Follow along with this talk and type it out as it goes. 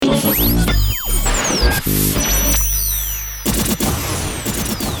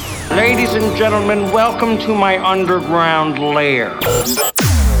Ladies and gentlemen, welcome to my underground lair.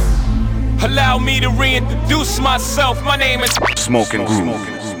 Allow me to reintroduce myself. My name is Smoking Groove.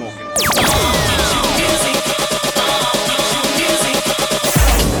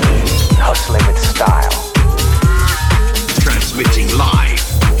 Hustling with style. Transmitting live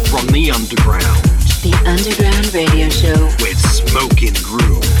from the underground. The Underground Radio Show with Smoking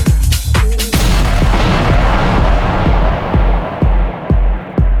Groove.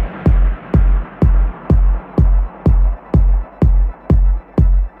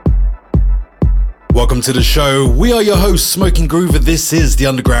 Welcome to the show. We are your hosts, Smoking Groove, and this is the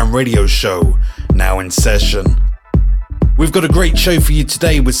Underground Radio Show, now in session. We've got a great show for you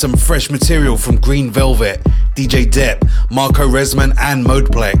today with some fresh material from Green Velvet, DJ Depp, Marco Resman and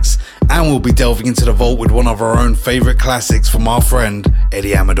Modeplex, and we'll be delving into the vault with one of our own favourite classics from our friend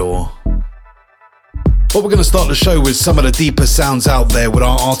Eddie Amador. But we're going to start the show with some of the deeper sounds out there with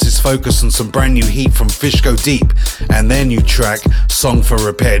our artist focus on some brand new heat from Fish Go Deep and their new track, Song for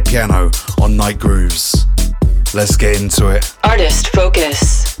Repaired Piano, on Night Grooves. Let's get into it. Artist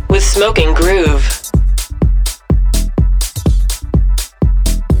Focus with Smoking Groove.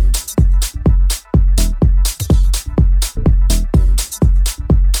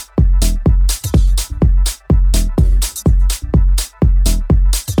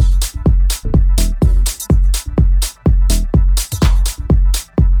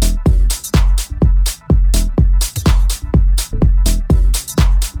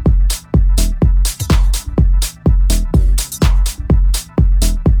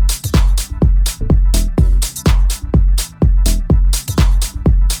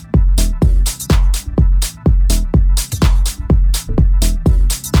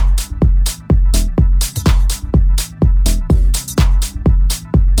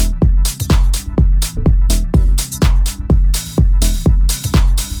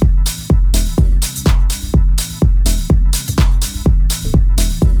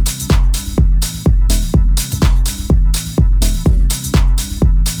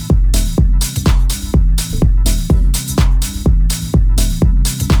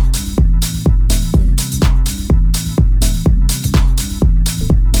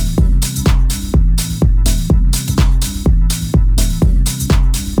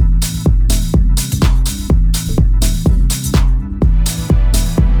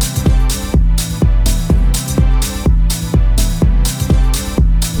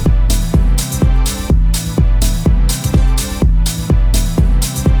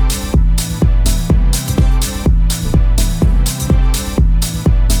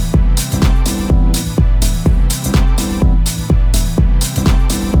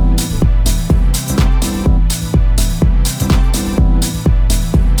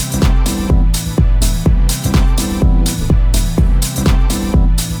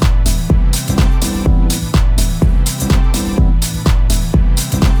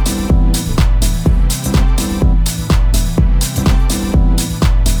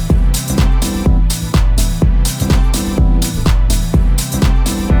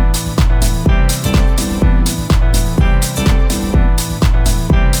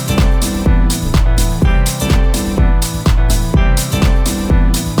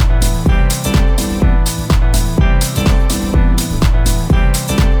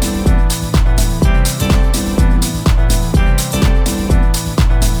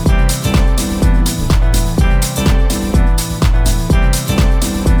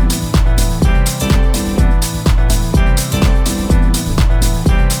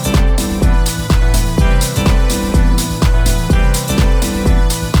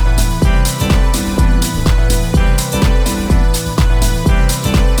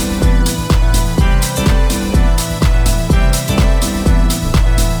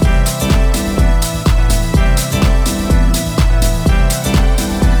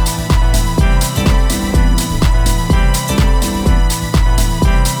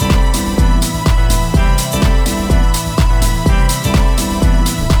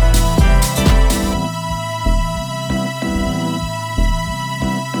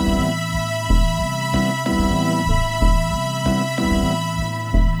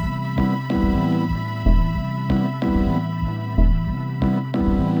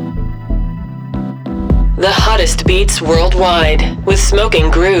 The hottest beats worldwide with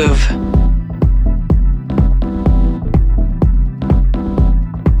Smoking Groove.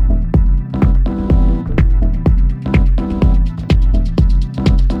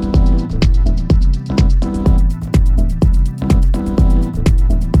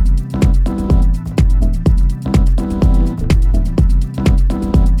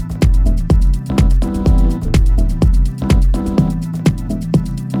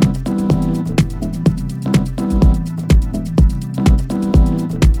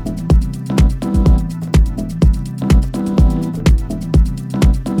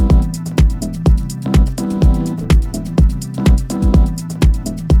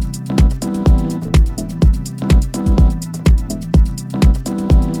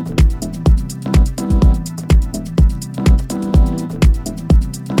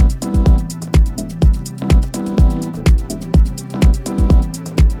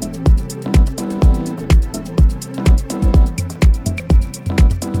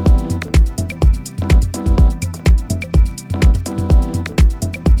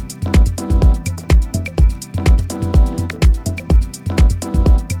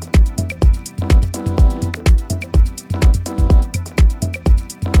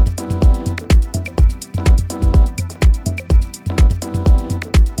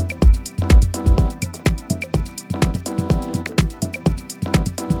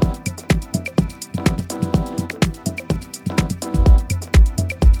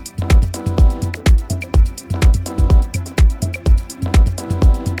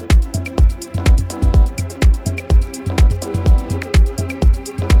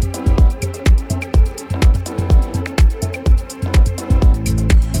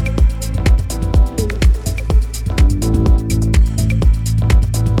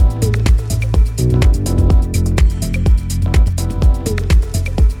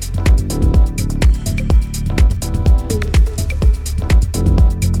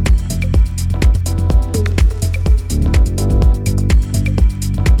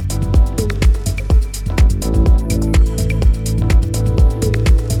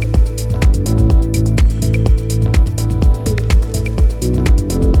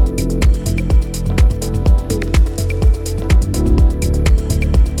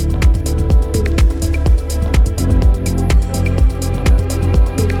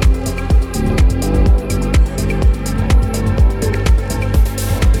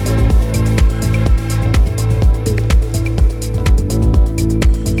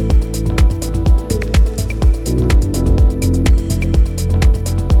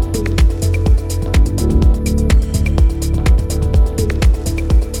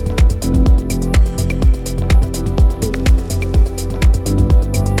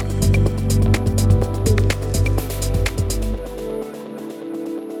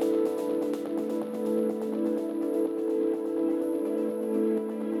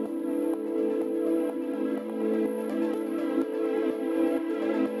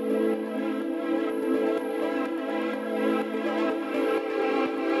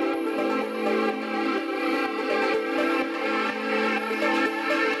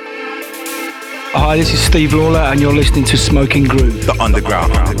 Hi, this is Steve Lawler and you're listening to Smoking Groove. The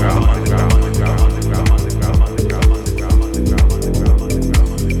Underground.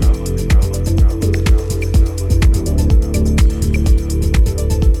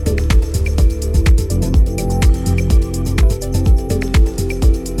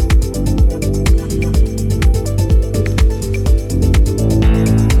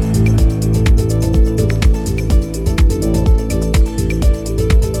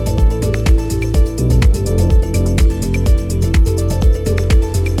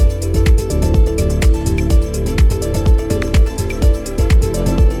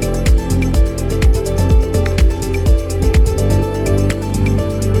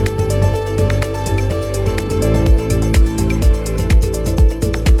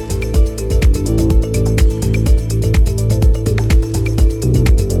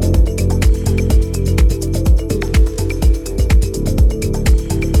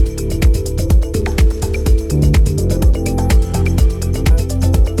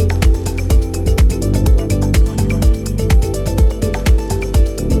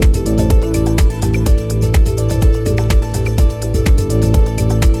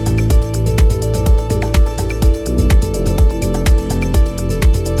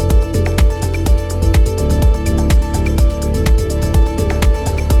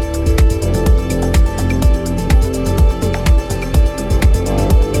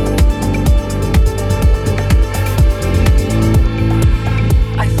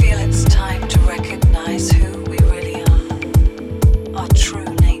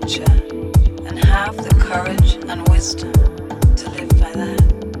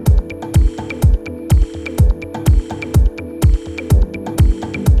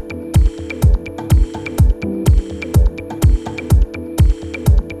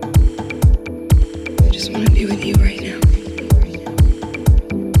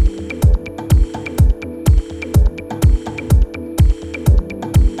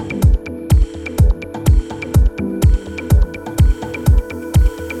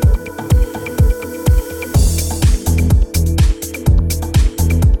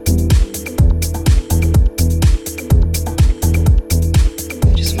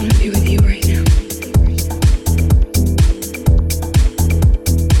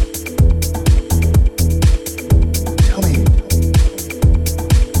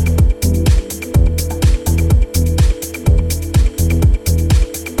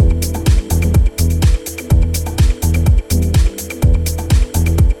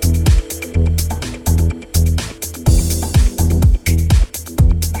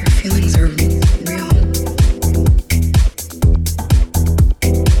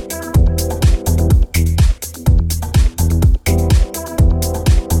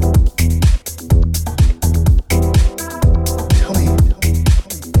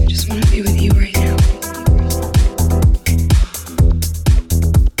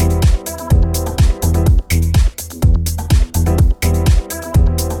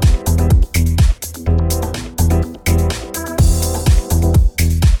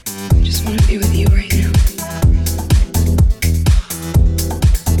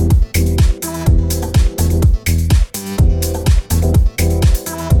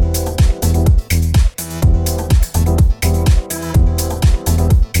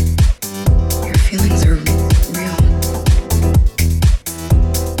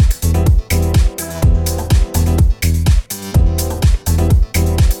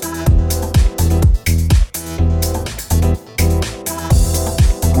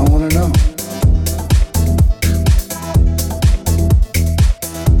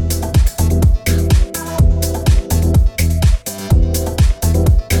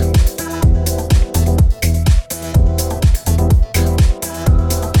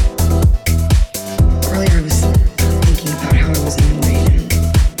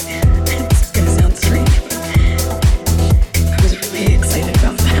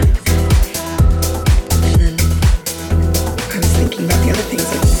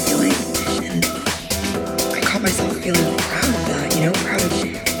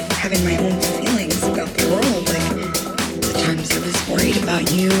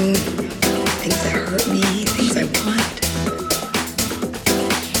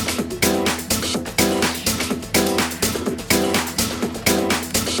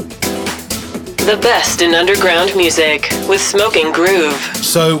 The best in underground music with Smoking Groove.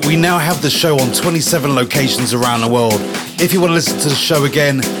 So we now have the show on 27 locations around the world. If you want to listen to the show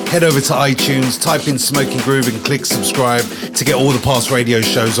again, head over to iTunes, type in Smoking Groove and click subscribe to get all the past radio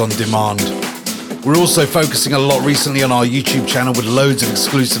shows on demand. We're also focusing a lot recently on our YouTube channel with loads of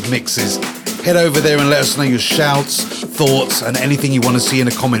exclusive mixes. Head over there and let us know your shouts, thoughts and anything you want to see in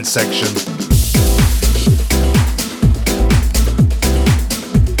the comments section.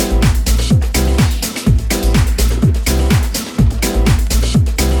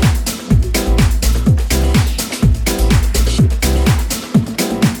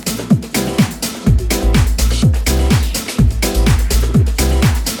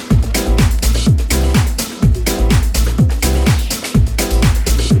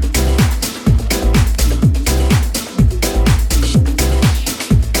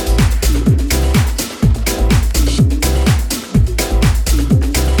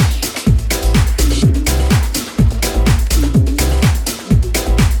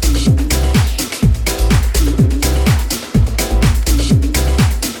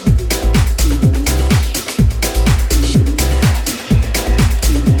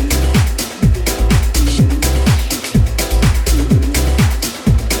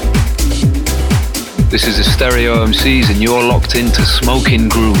 This is the Stereo MCs and you're locked into Smoking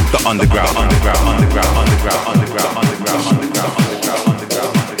Groove. The underground, underground, underground, underground, underground, underground, underground.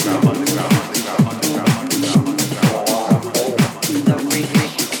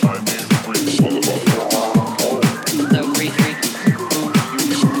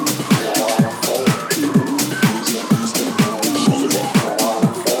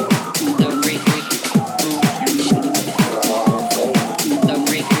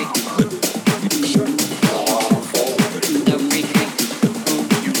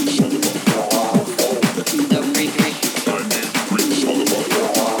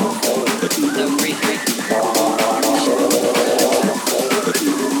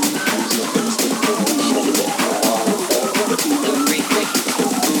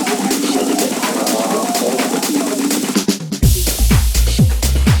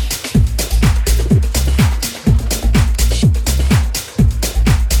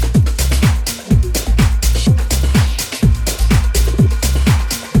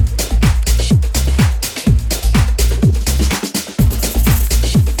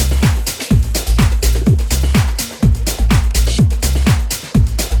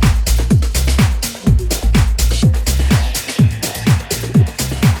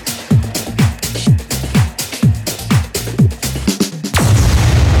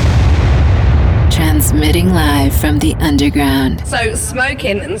 Transmitting live from the underground. So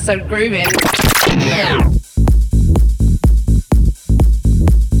smoking and so grooving.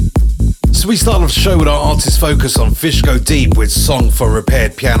 So we start off the show with our artist focus on Fish Go Deep with Song for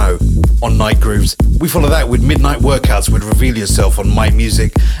Repaired Piano on Night Grooves. We follow that with Midnight Workouts with Reveal Yourself on Might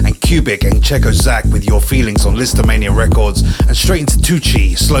Music, and Cubic and Checo Zach with Your Feelings on Listomania Records, and straight into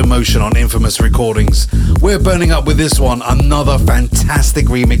Tucci, Slow Motion on Infamous Recordings. We're burning up with this one, another fantastic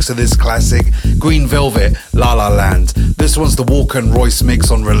remix of this classic, Green Velvet, La La Land. This one's the Walker and Royce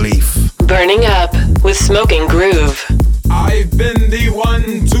mix on Relief. Burning up with Smoking Groove. I've been the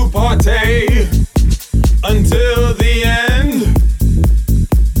one to party until the end.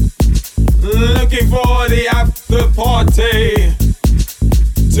 Looking for the after party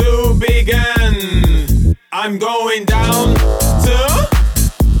to begin. I'm going down to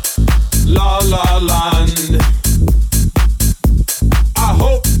La La Land. I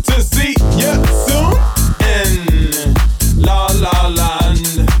hope to see you soon in La La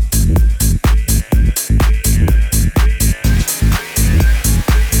Land.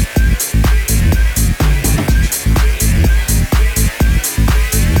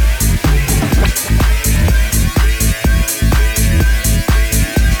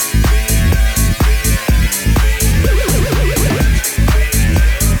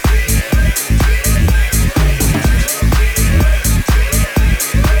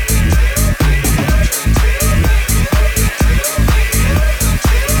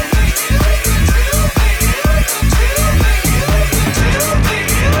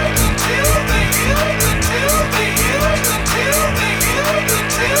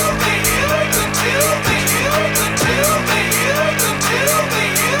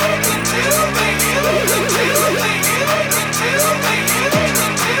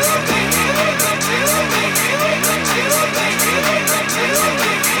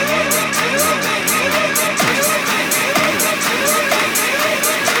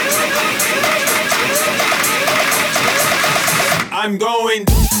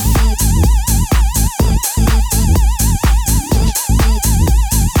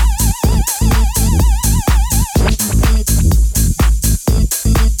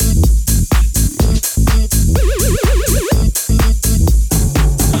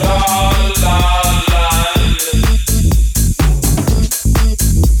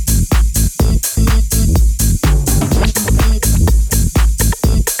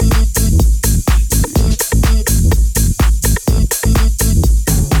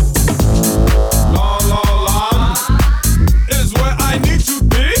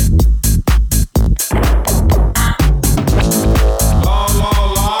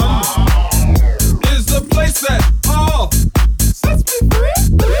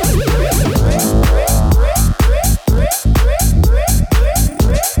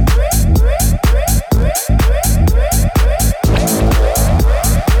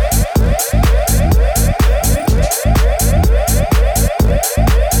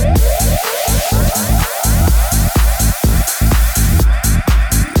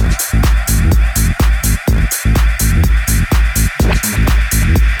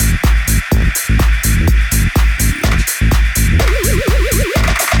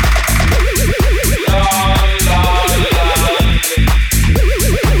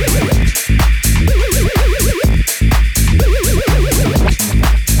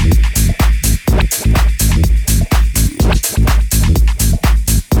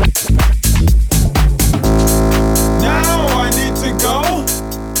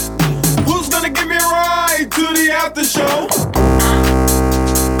 after show.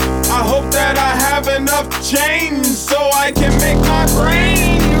 I hope that I have enough change so I can make my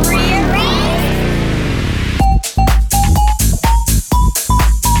brain rearrange.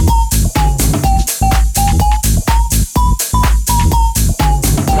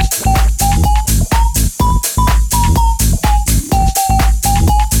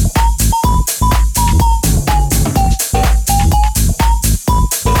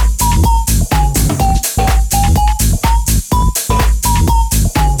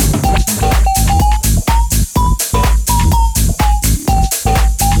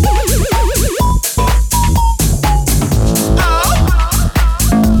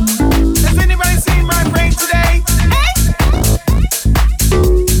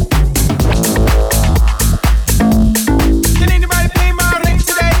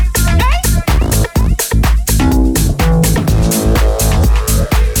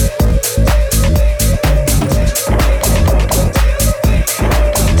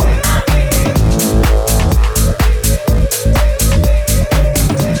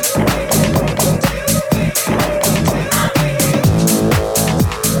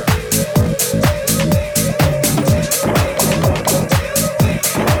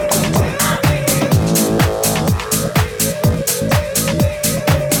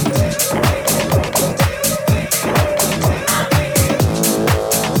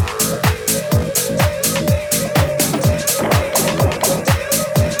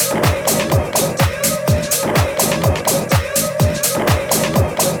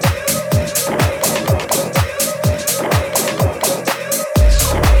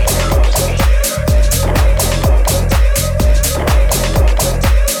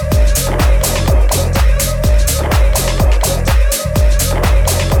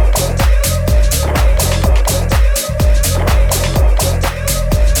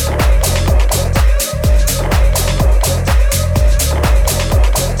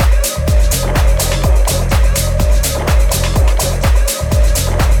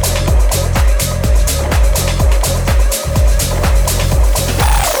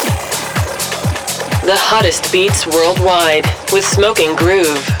 The hottest beats worldwide with Smoking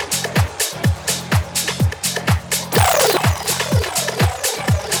Groove.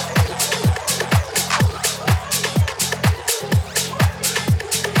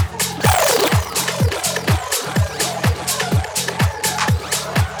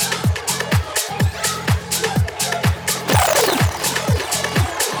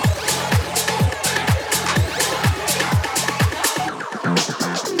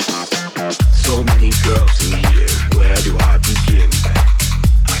 So many girls in here, where do I begin?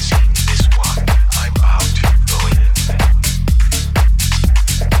 I see this one, I'm about to go in.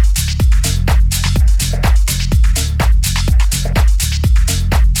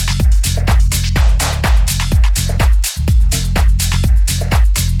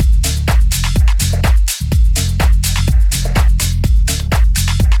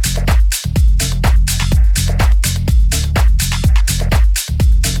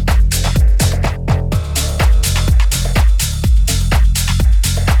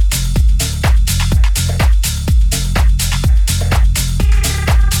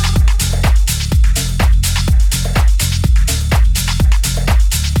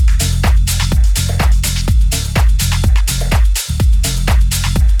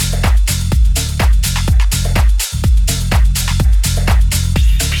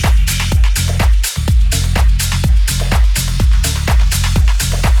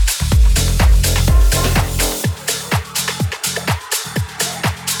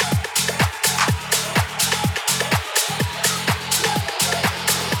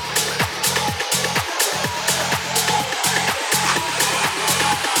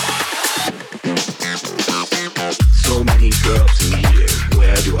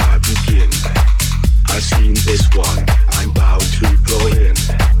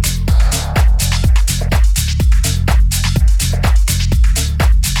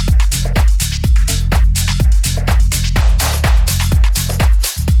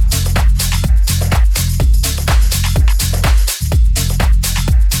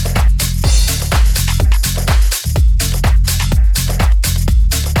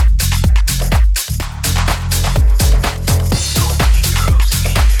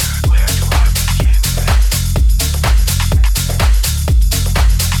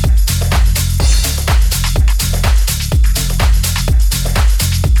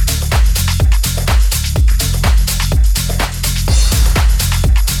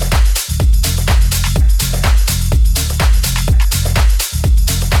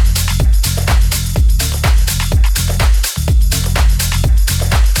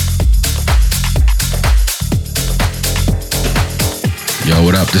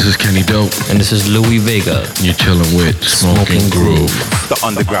 This is Kenny Dope. And this is Louis Vega. You're chilling with Smoking Groove. The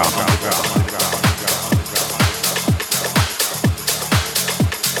Underground.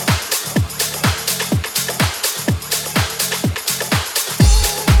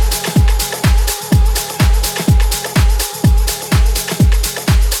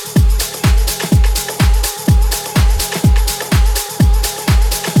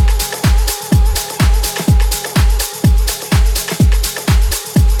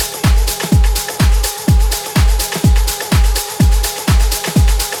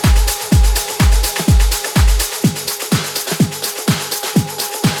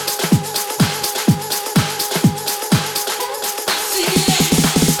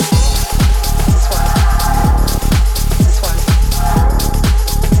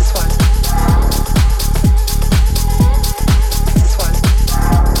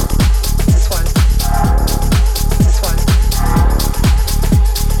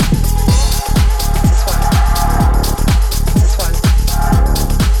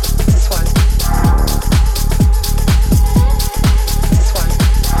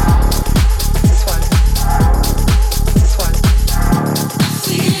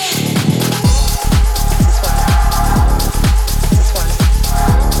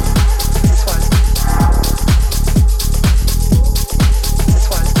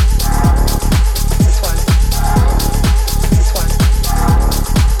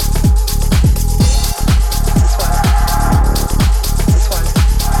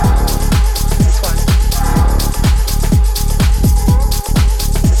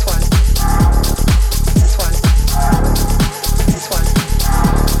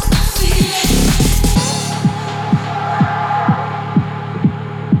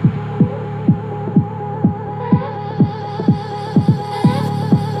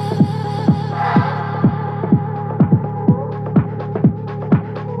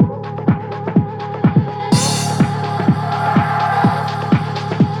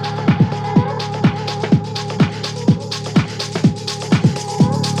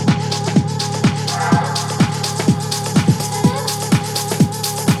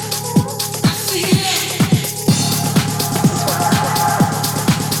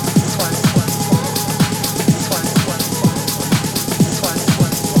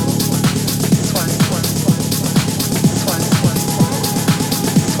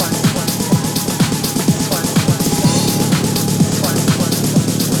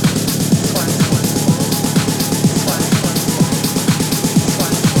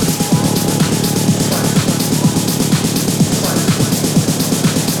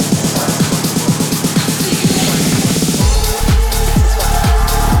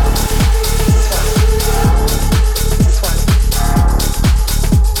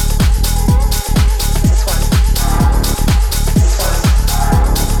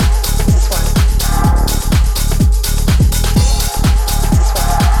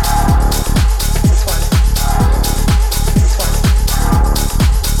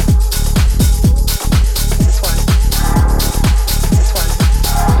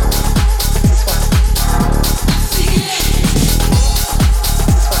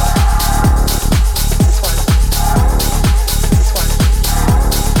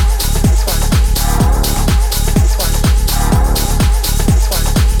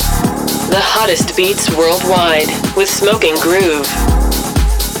 Hottest beats worldwide with Smoking Groove.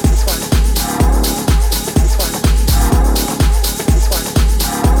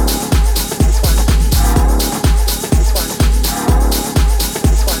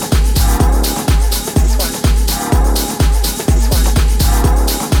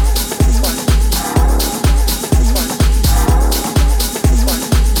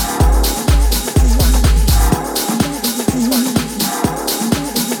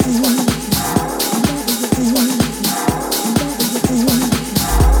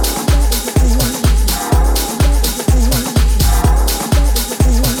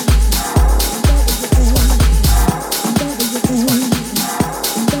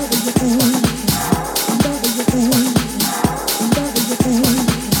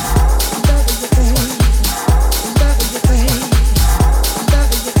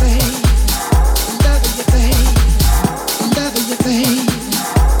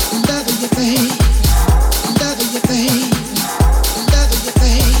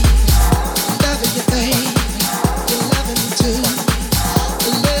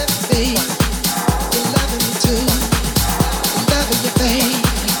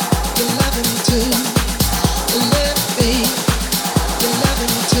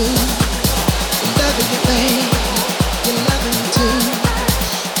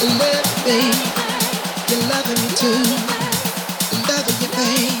 You're loving me too, loving you,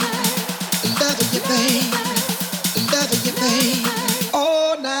 babe.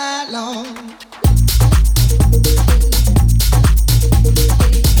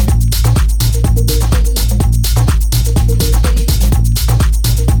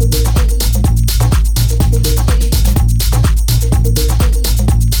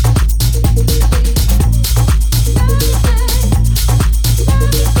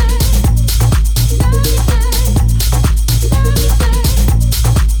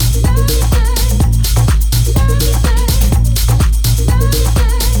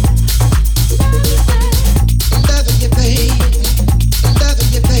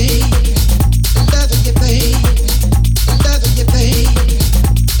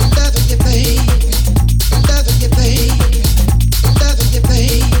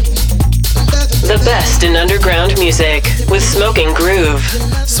 Smoking Groove.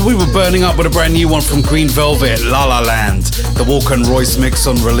 So we were burning up with a brand new one from Green Velvet, La La Land, the Walker and Royce mix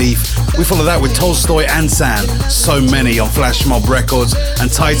on Relief. We followed that with Tolstoy and San, So Many on Flash Mob Records,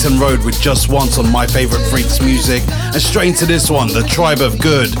 and Titan Road with Just Once on My Favorite Freaks Music. And straight into this one, The Tribe of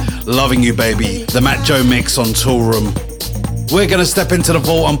Good, Loving You Baby, the Matt Joe mix on Tool Room. We're gonna step into the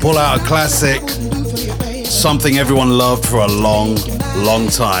vault and pull out a classic, something everyone loved for a long, long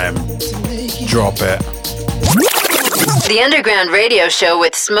time. Drop it. The Underground Radio Show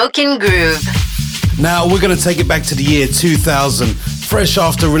with Smoking Groove. Now we're going to take it back to the year 2000. Fresh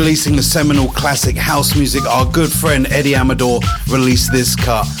after releasing the seminal classic house music, our good friend Eddie Amador released this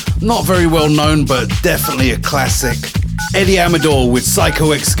cut. Not very well known, but definitely a classic. Eddie Amador with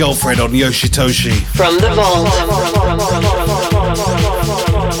Psycho Ex-Girlfriend on Yoshitoshi. From the vault.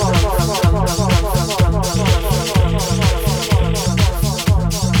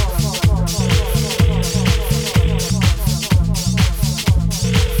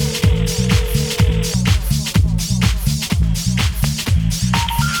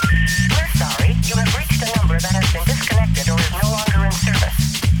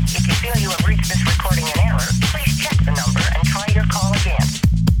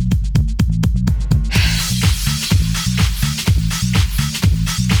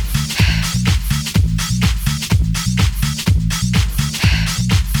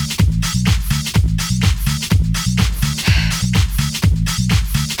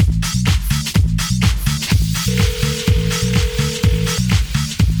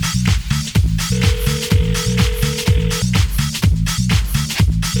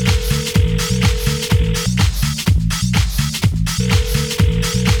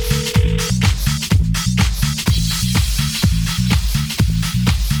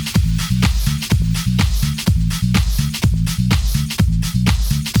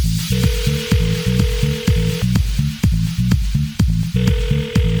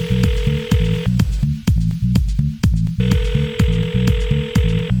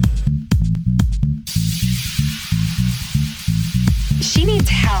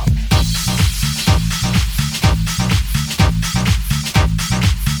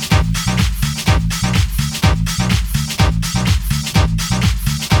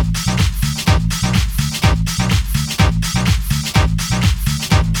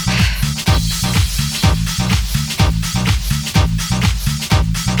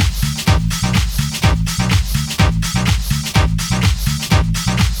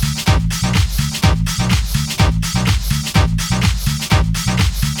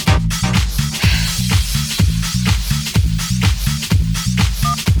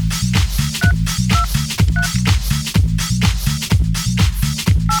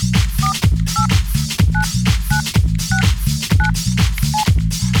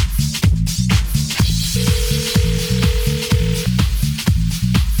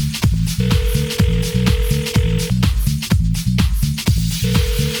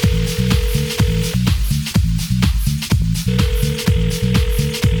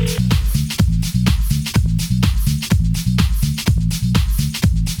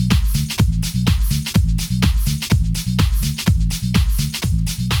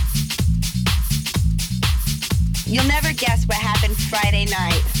 You'll never guess what happened Friday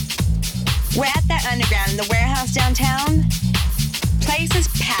night. We're at that Underground in the warehouse downtown. Place is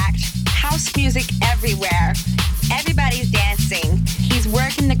packed, house music everywhere. Everybody's dancing. He's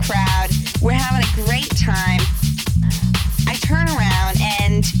working the crowd. We're having a great time. I turn around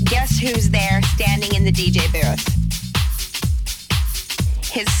and guess who's there standing in the DJ booth?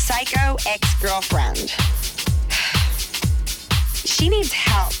 His psycho ex-girlfriend. She needs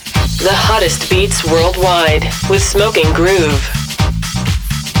help. The hottest beats worldwide with Smoking Groove.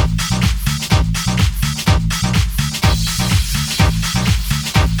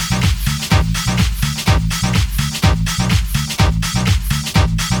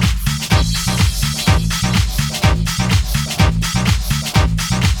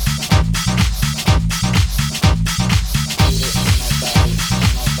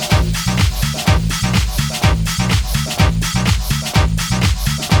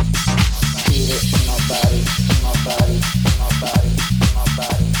 Nobody.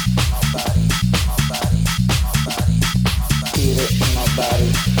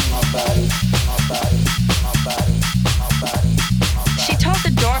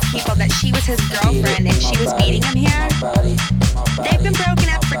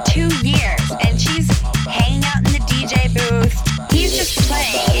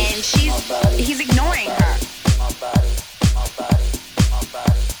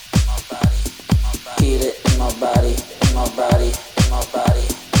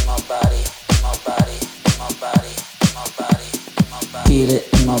 Feel it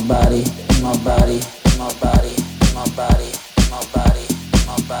in my body, in my body, in my body, in my body, in my body, in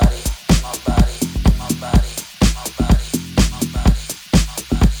my body, in my body, in my body, in my body, in my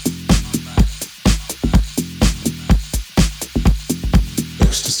body, in my body.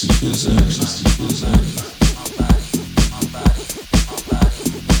 Ecstasy is in, ecstasy is in.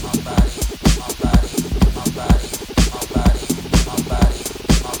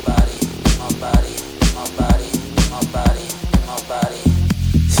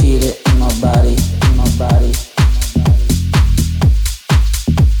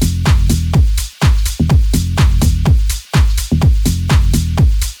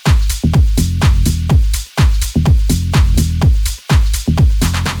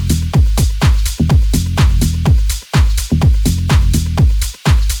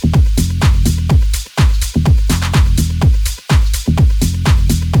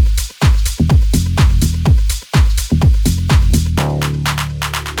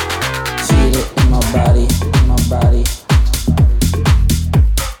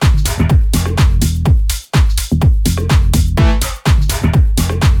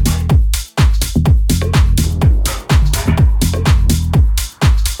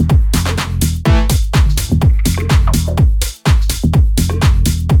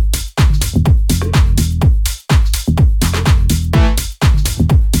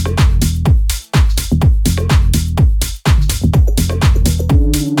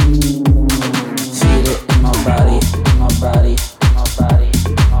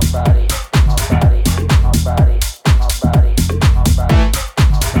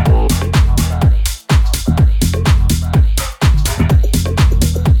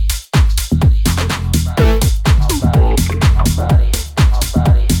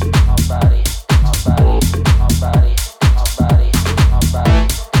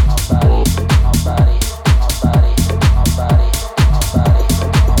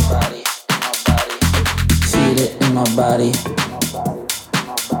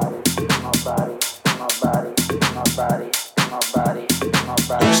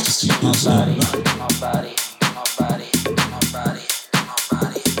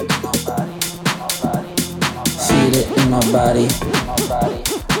 Feel it in my body, in my body.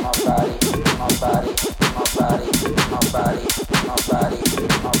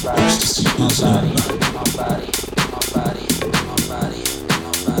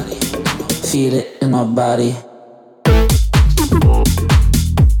 Feel it in my body.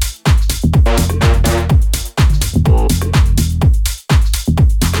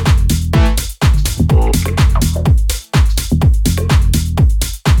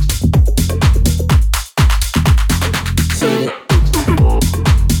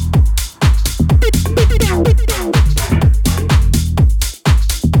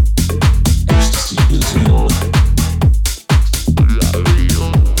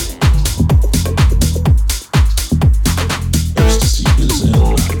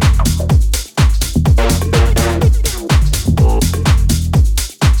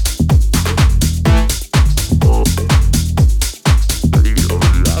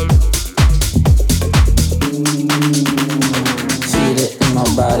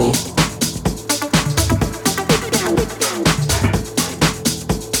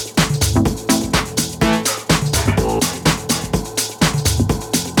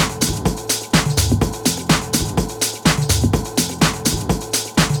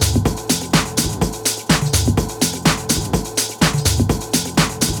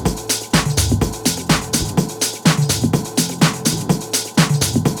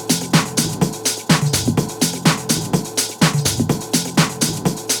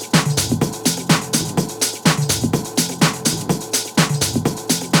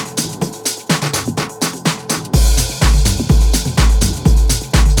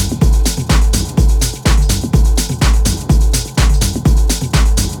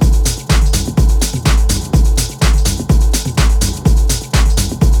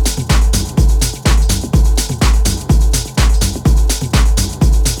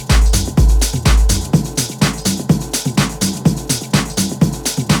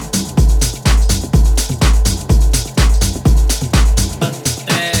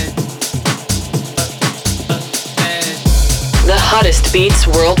 Hottest beats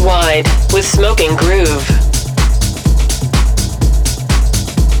worldwide with Smoking Groove.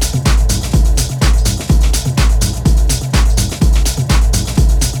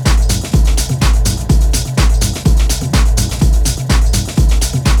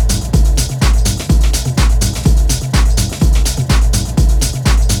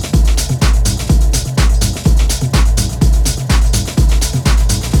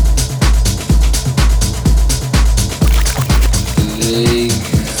 Yeah.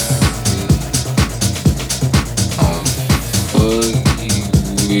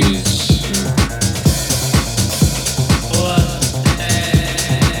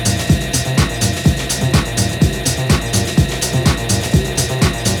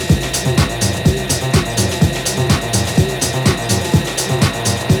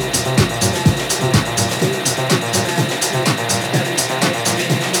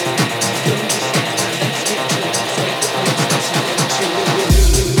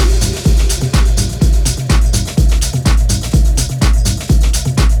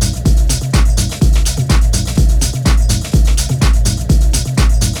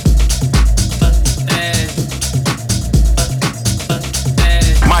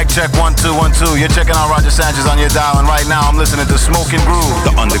 Check 1 2 1 2. You're checking out Roger Sanchez on your dial, and right now I'm listening to Smoking Groove.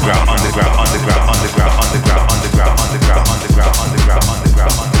 The underground, underground, underground, underground, underground, underground, underground, underground, underground,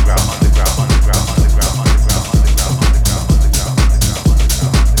 underground, underground, underground, underground, underground.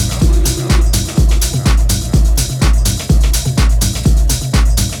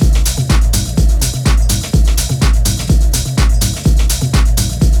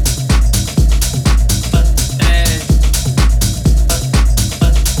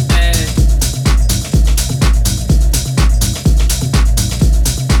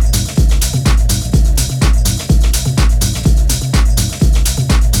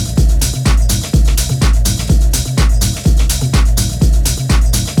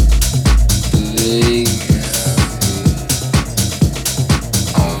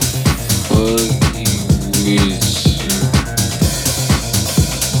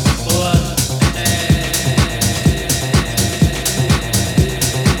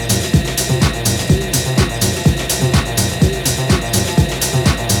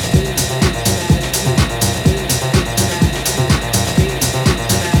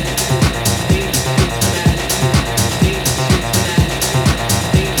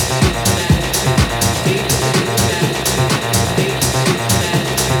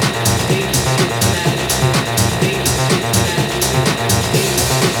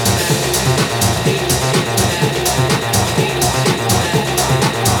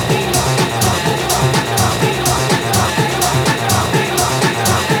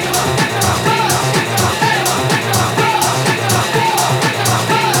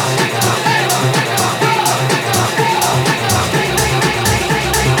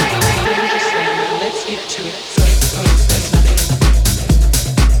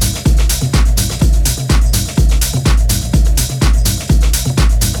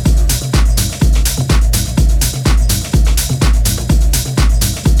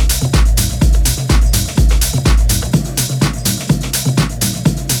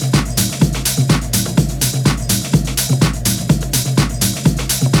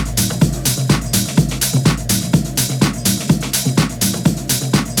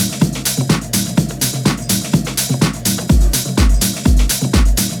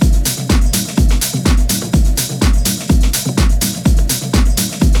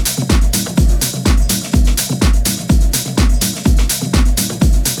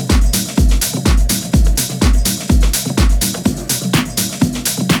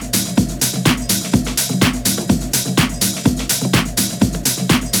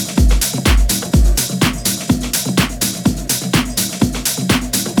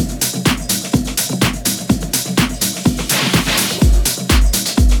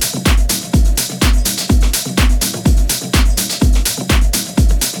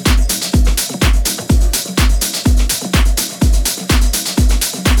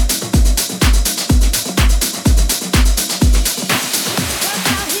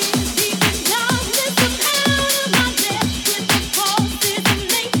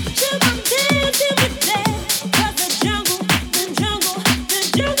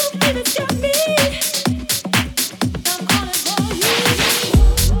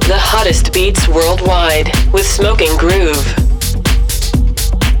 hottest beats worldwide with Smoking Groove.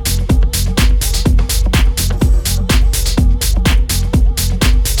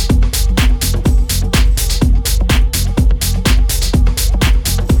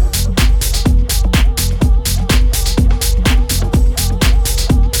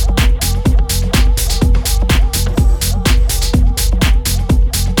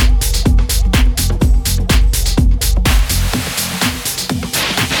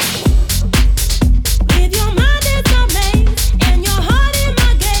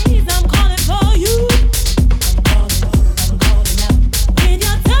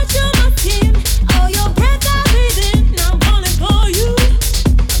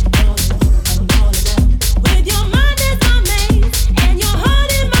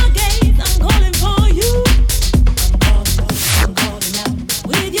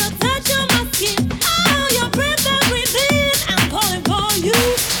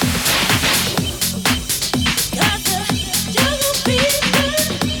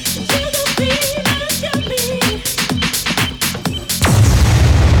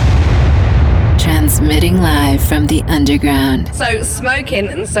 Transmitting live from the underground. So smoking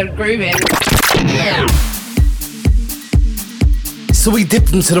and so grooving. So we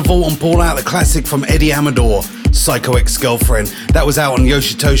dipped into the vault and pulled out the classic from Eddie Amador, Psycho Ex-Girlfriend. That was out on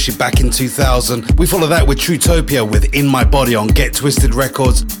Yoshitoshi back in 2000. We followed that with Trutopia with In My Body on Get Twisted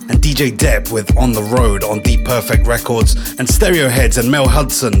Records, and DJ Depp with On The Road on Deep Perfect Records, and Stereoheads and Mel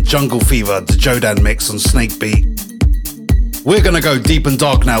Hudson, Jungle Fever, the Jodan mix on Snake Beat. We're gonna go deep and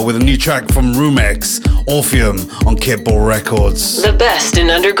dark now with a new track from Rumex, Orpheum on Kitball Records. The best in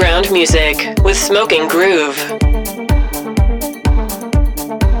underground music with Smoking Groove.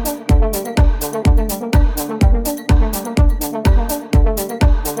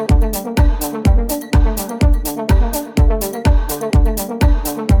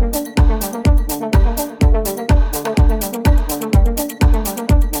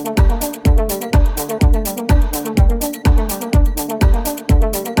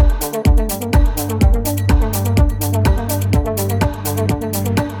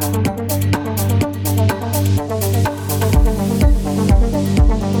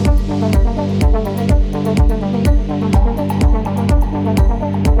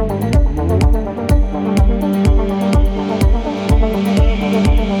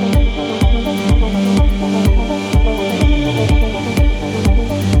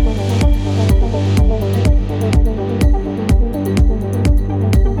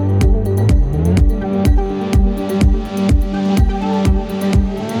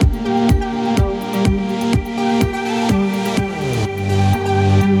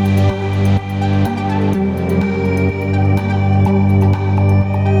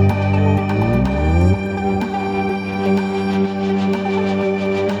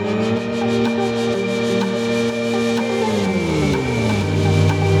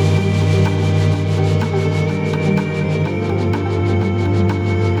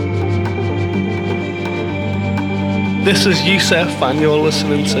 This is Yusef and you're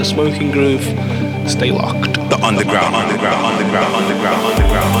listening to Smoking Groove. Stay locked. The underground, underground, underground, underground,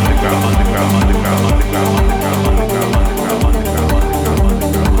 underground, underground, underground, underground, underground, underground, underground.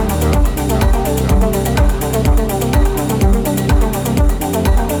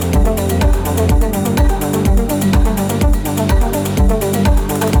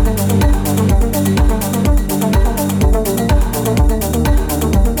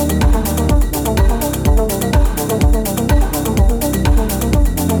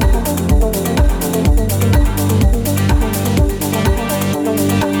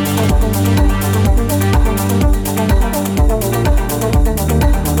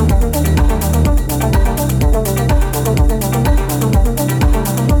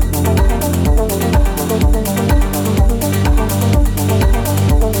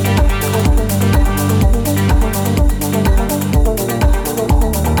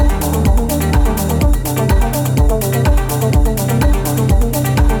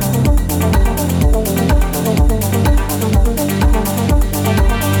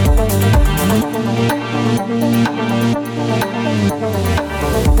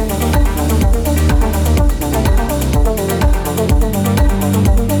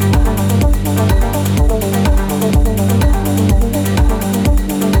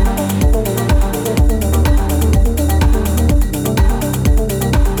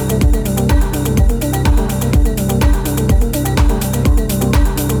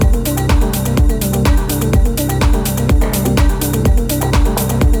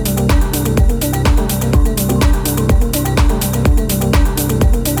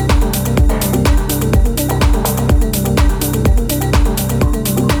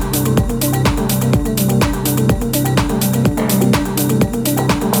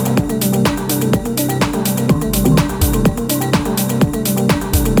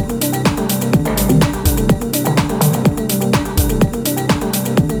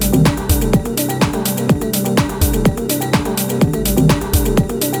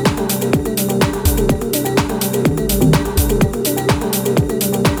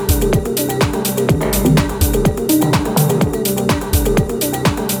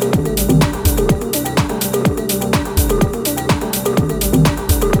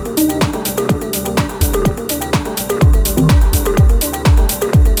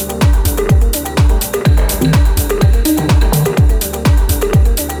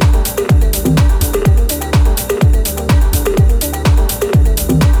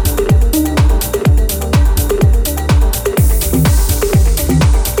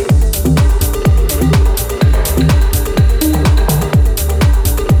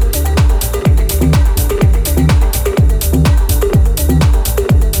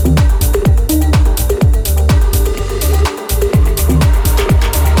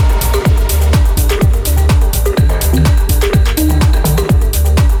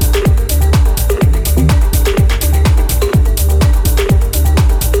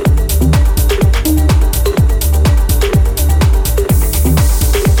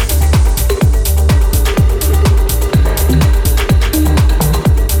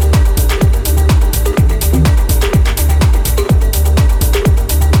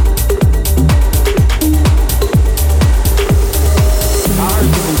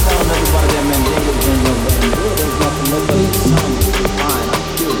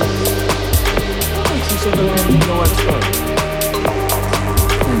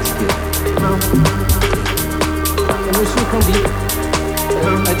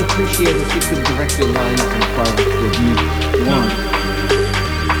 I'd appreciate if you could direct your line of inquiry toward me. One,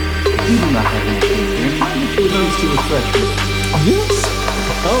 you do not have anything to drink. Why don't you at least do refreshment? Yes?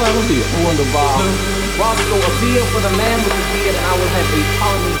 Oh, that'll be wonderful. Roscoe, a beer for the man with the beard, and I will have a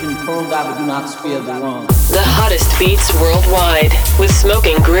Polynesian pearl dive, but do not spare the rum. The hottest beats worldwide with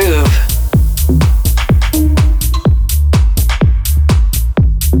Smoking Groove.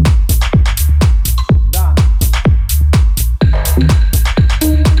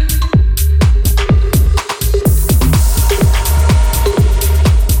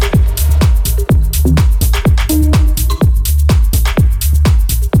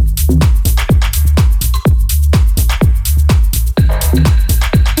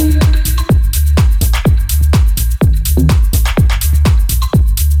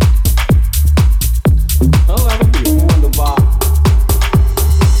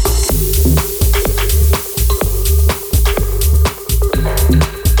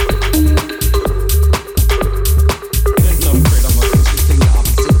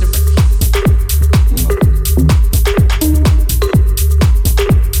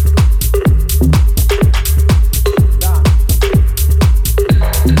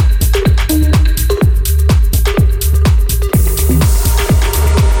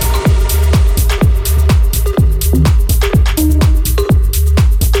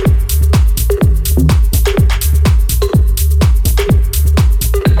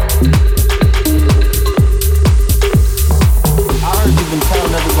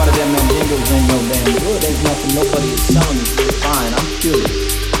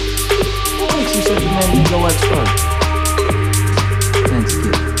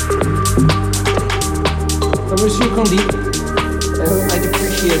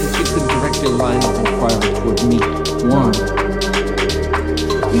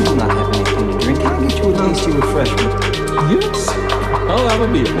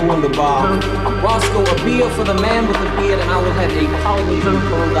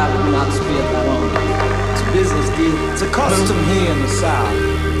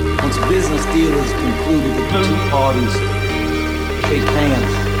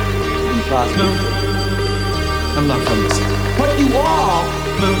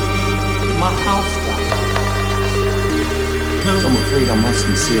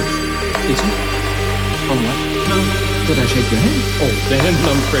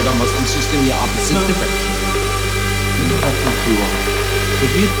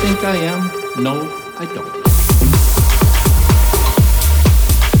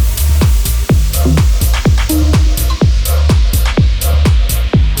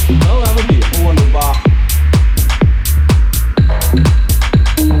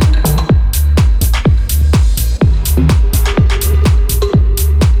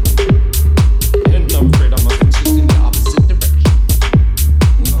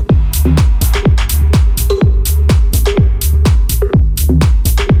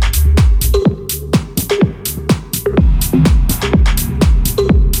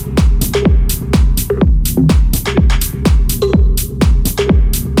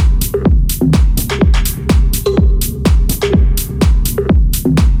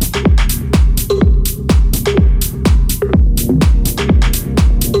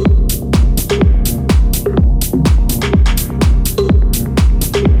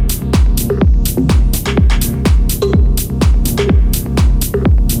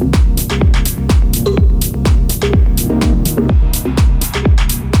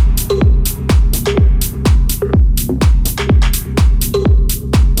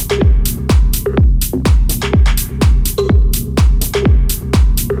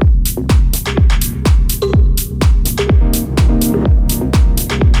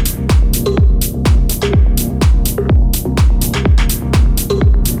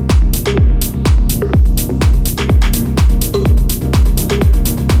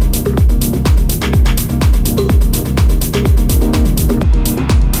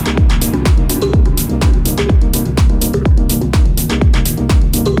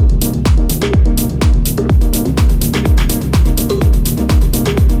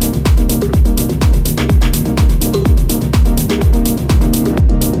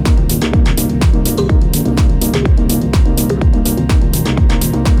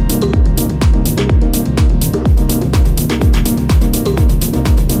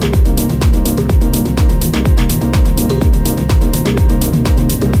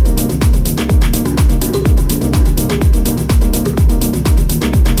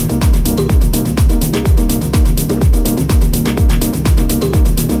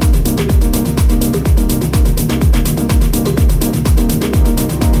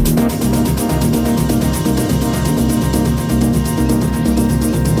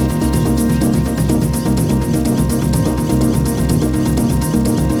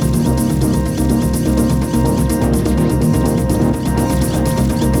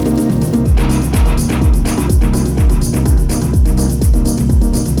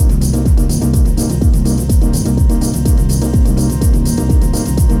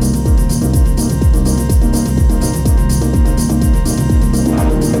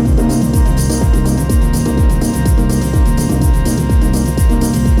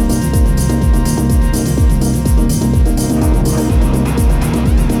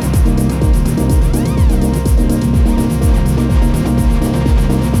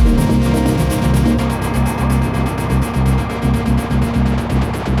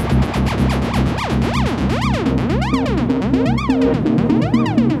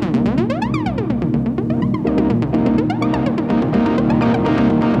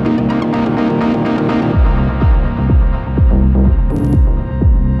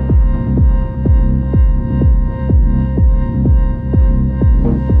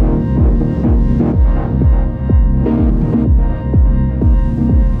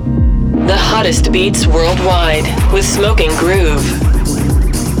 beats worldwide with Smoking Groove.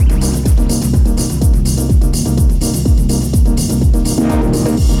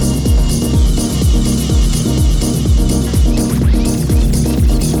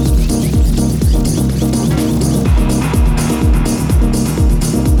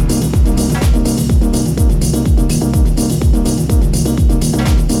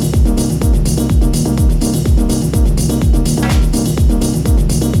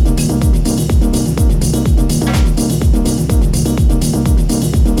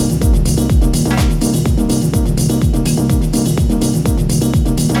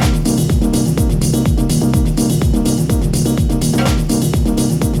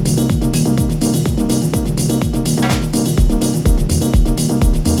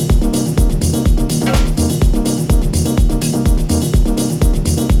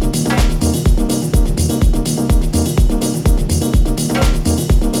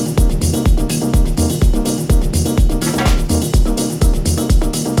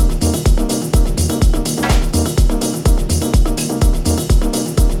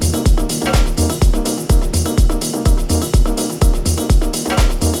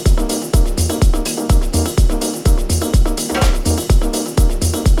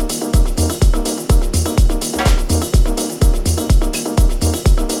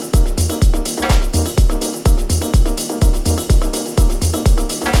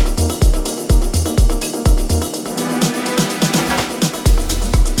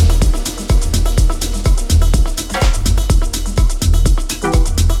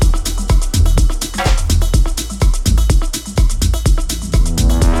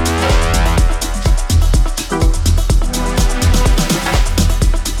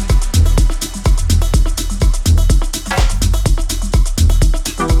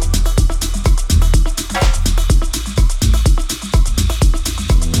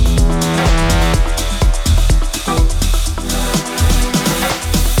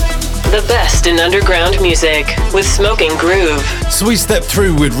 The best in underground music with Smoking Groove. So we step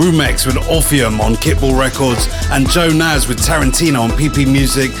through with Rumex with Orpheum on Kitball Records and Joe Naz with Tarantino on PP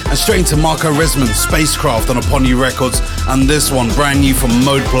Music, and straight into Marco Resman's Spacecraft on Upon You Records, and this one brand new from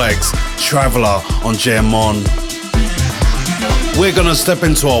Modeplex, Traveller on JMON. We're gonna step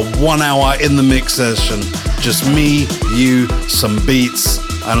into our 1 hour in the mix session. Just me, you, some beats,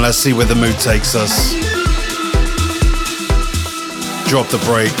 and let's see where the mood takes us. Drop the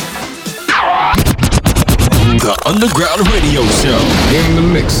break. The Underground Radio Show. In the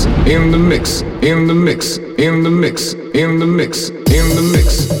mix, in the mix, in the mix, in the mix, in the mix, in the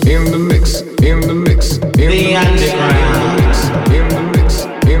mix, in the mix, in the mix, in the underground. In the mix,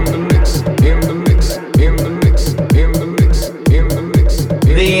 in the mix, in the mix, in the mix, in the mix, in the mix,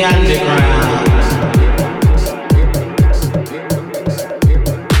 the underground.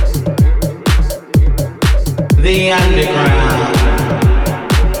 The underground.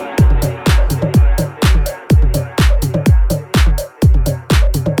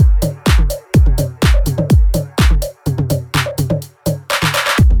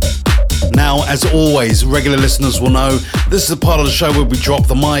 As always, regular listeners will know this is the part of the show where we drop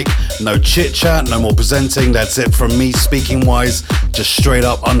the mic. No chit chat, no more presenting. That's it from me speaking wise. Just straight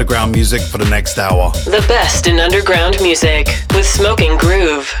up underground music for the next hour. The best in underground music with Smoking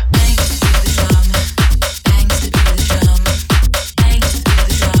Groove.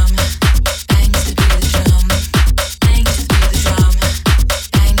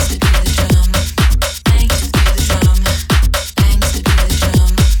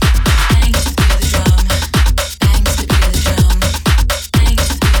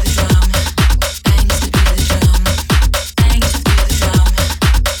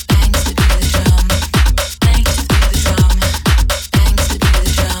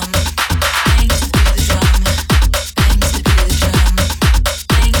 Drum.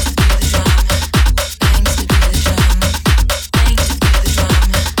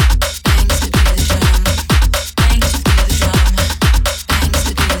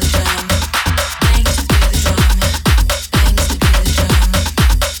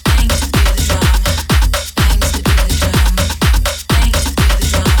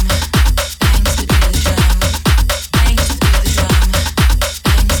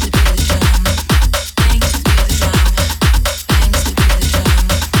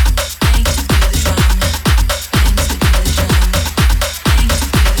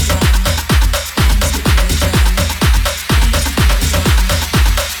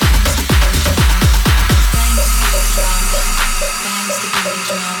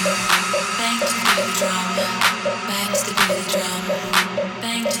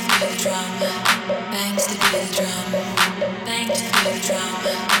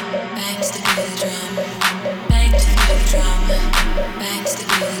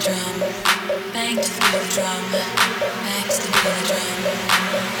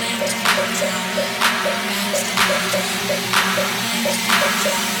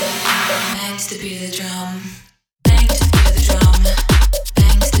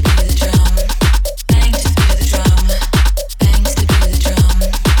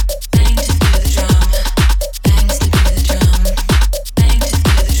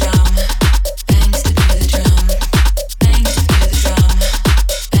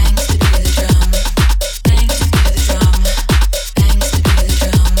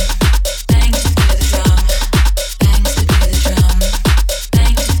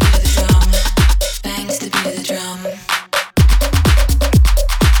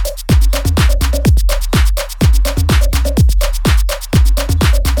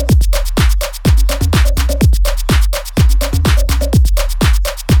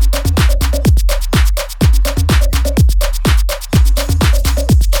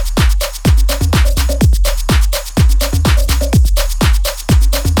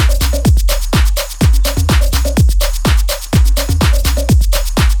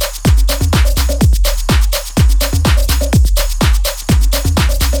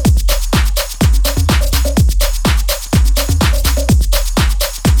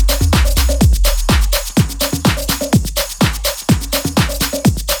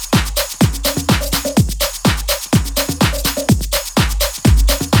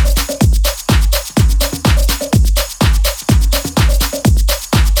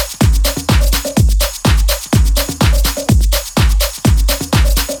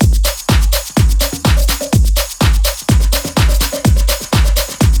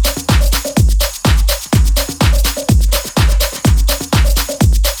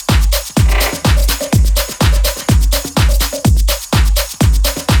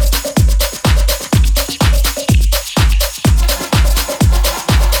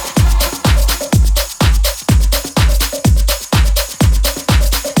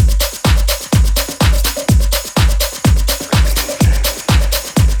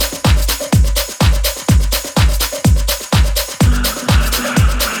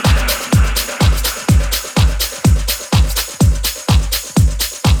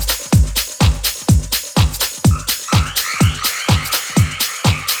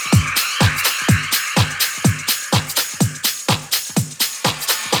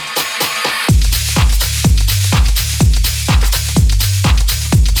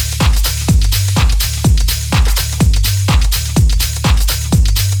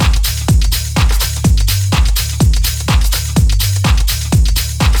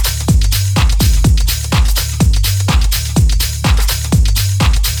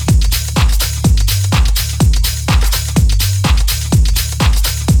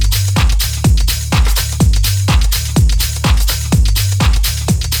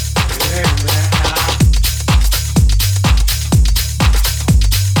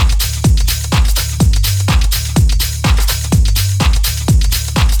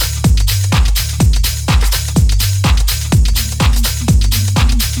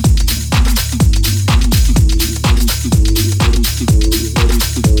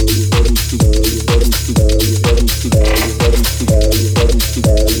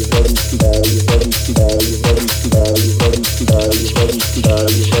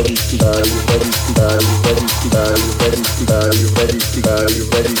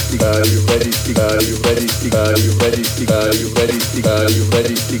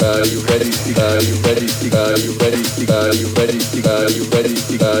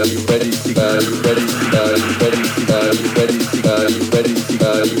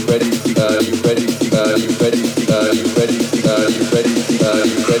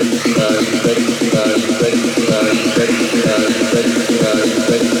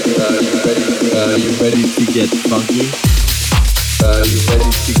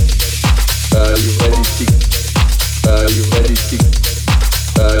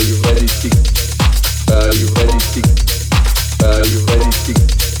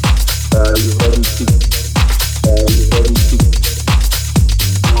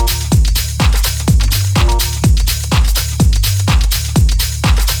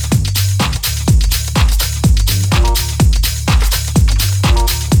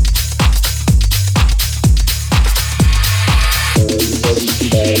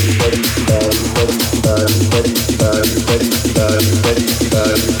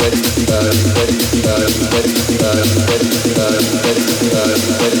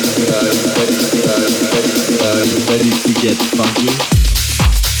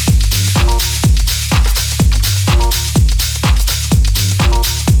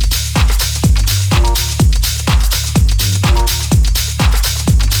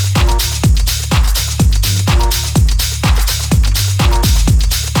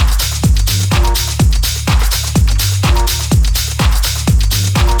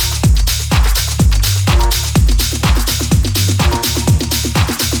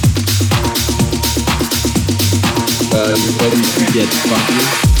 you're ready to get funky.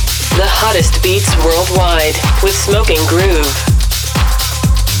 The hottest beats worldwide with Smoking Groove.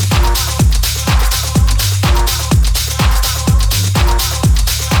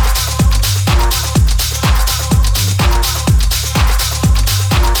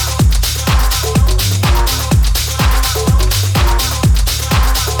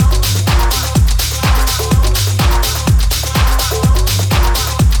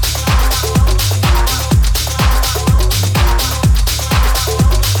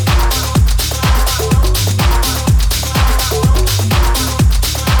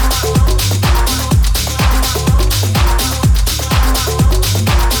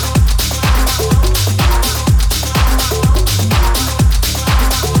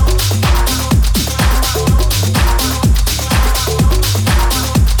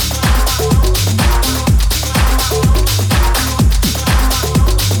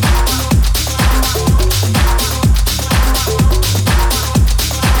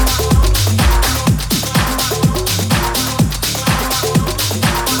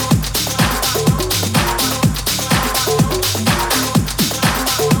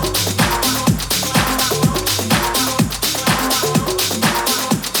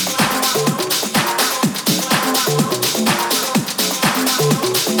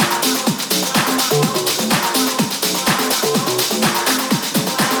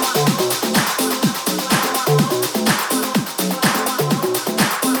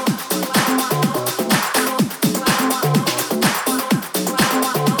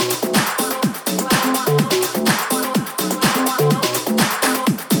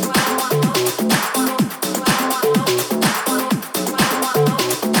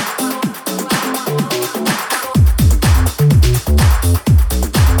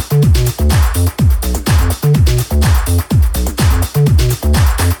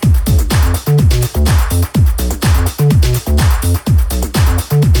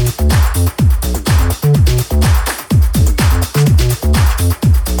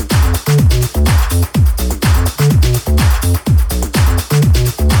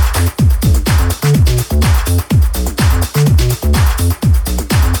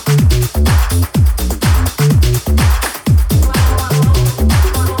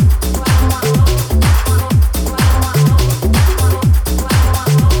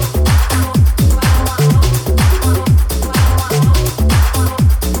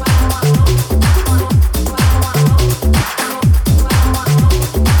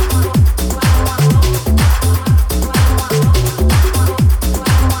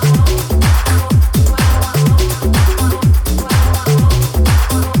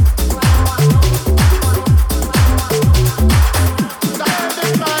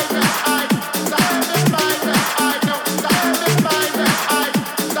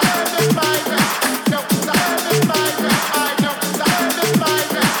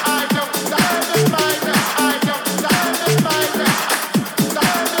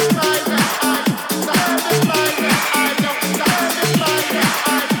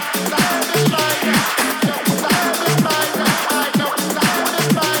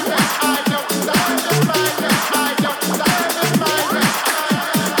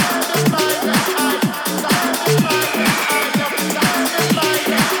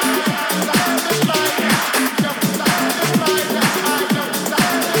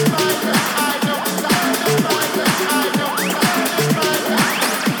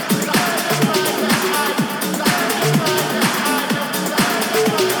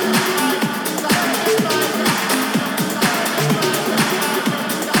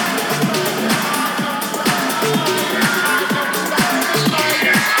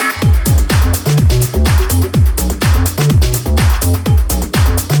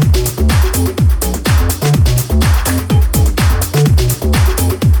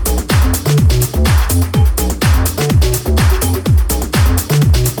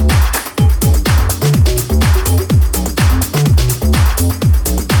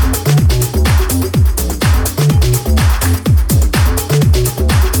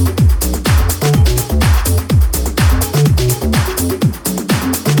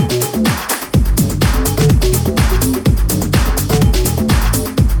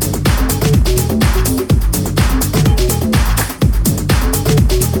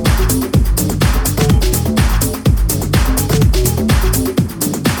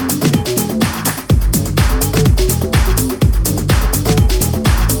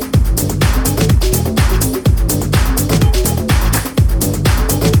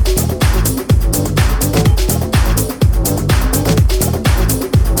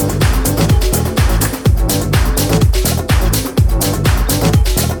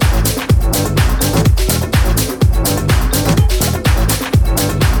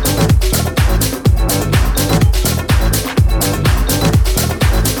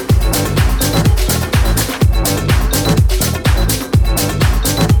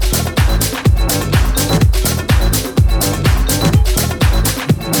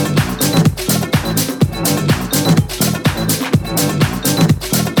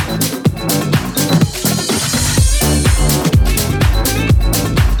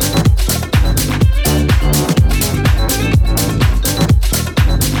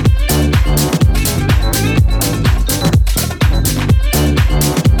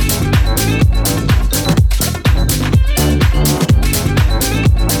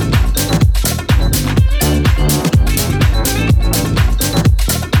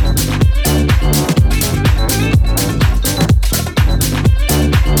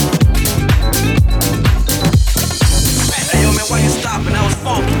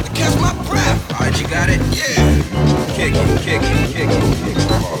 funky. Catch my breath. Alright, you got it? Yeah. Kick it, kick it, kick it, kick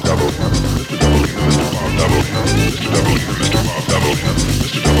it.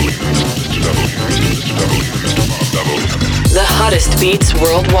 The hottest beats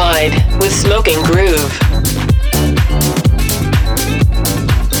worldwide with Smoking Groove.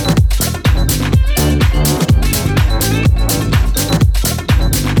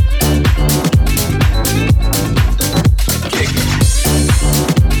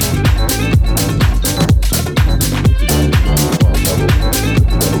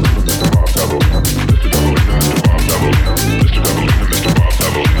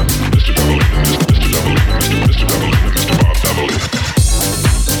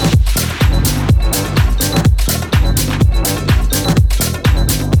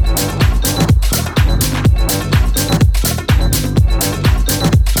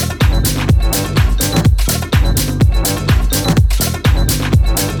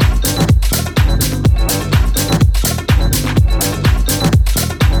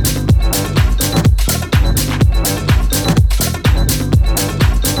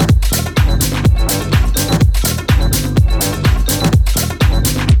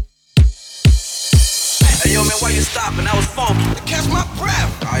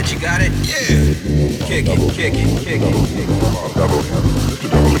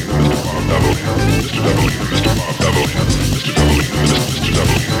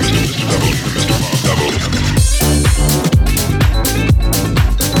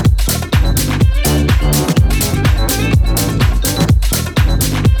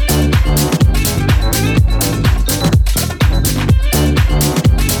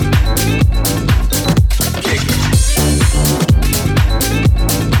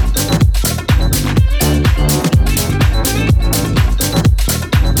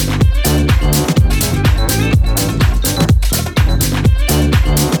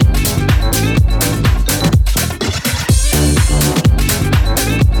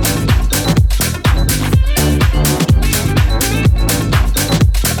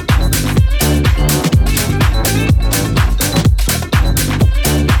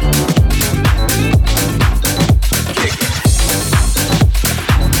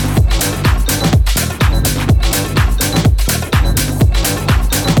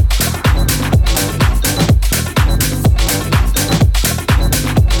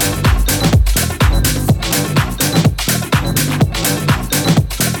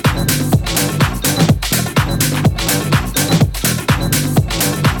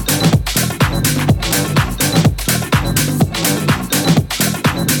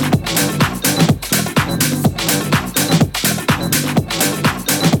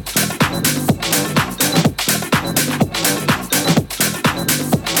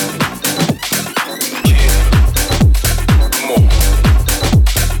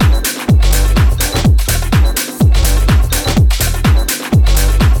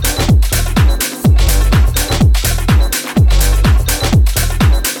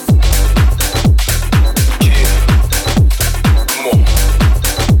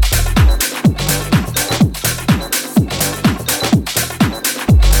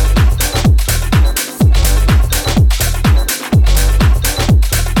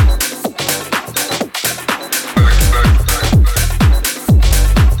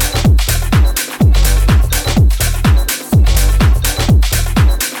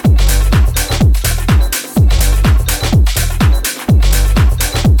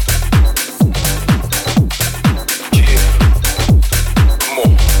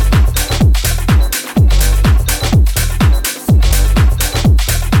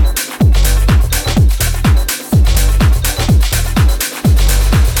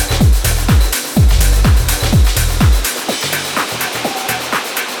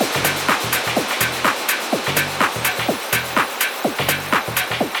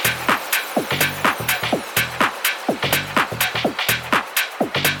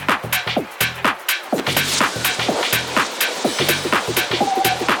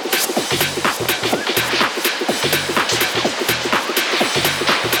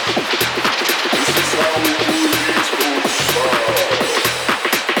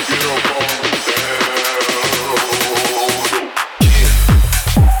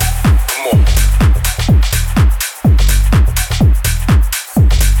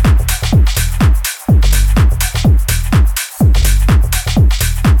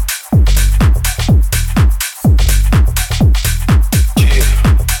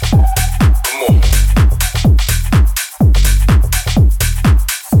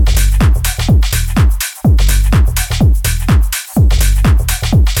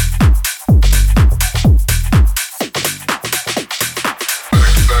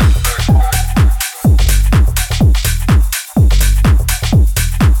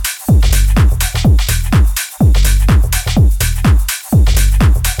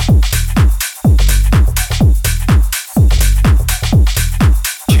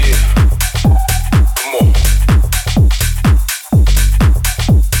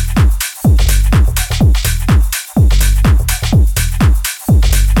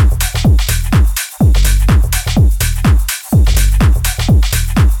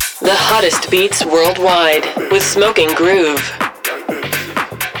 The hottest beats worldwide with Smoking Groove.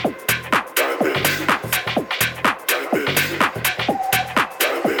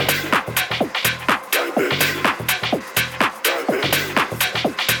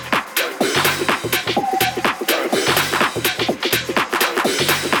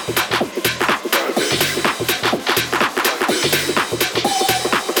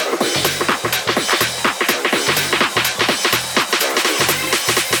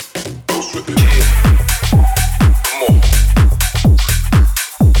 Come on.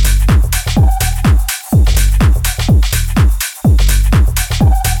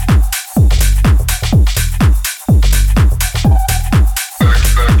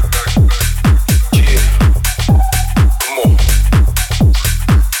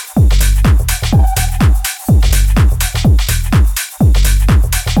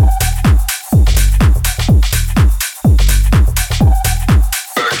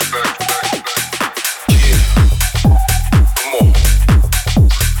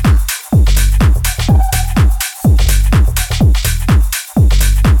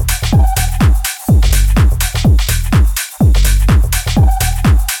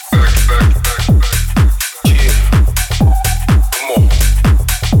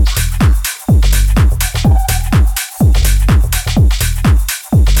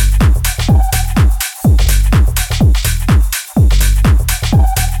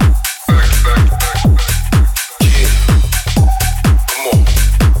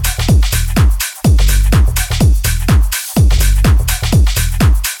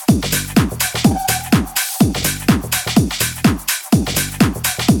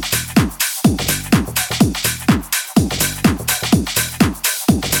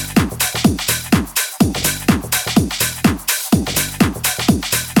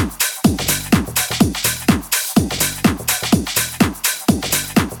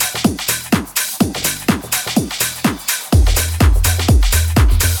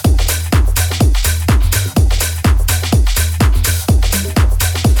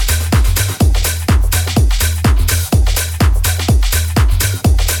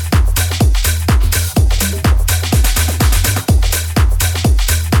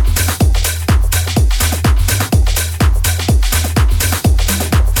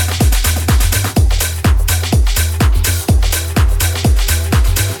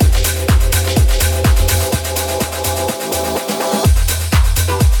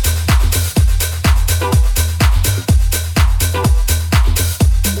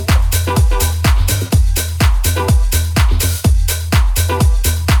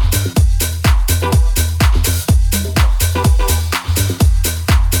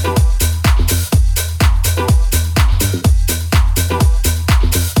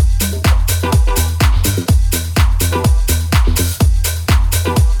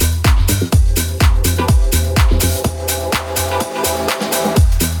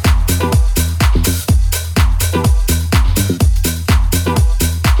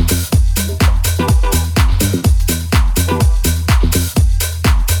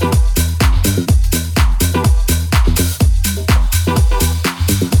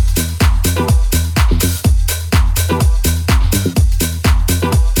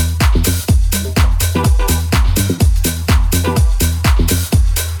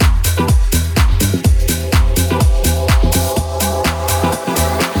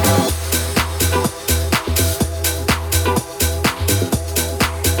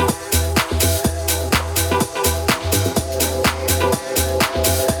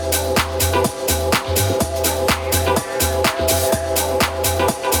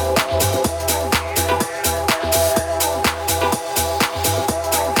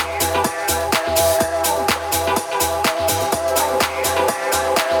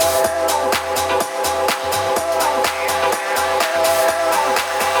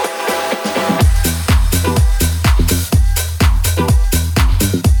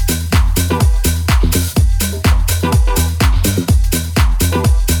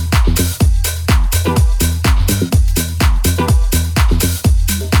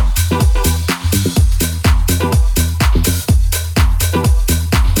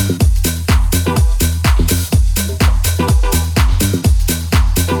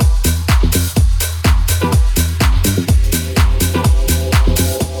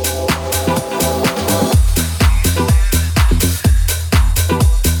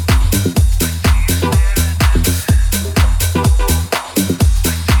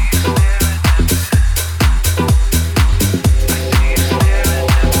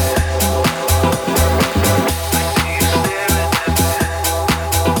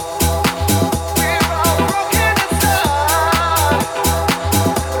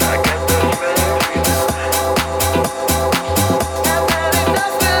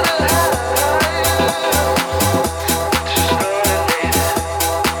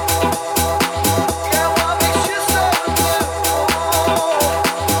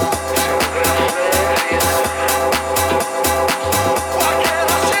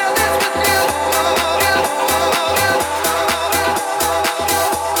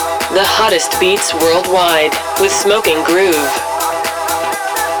 The hottest beats worldwide with Smoking Groove.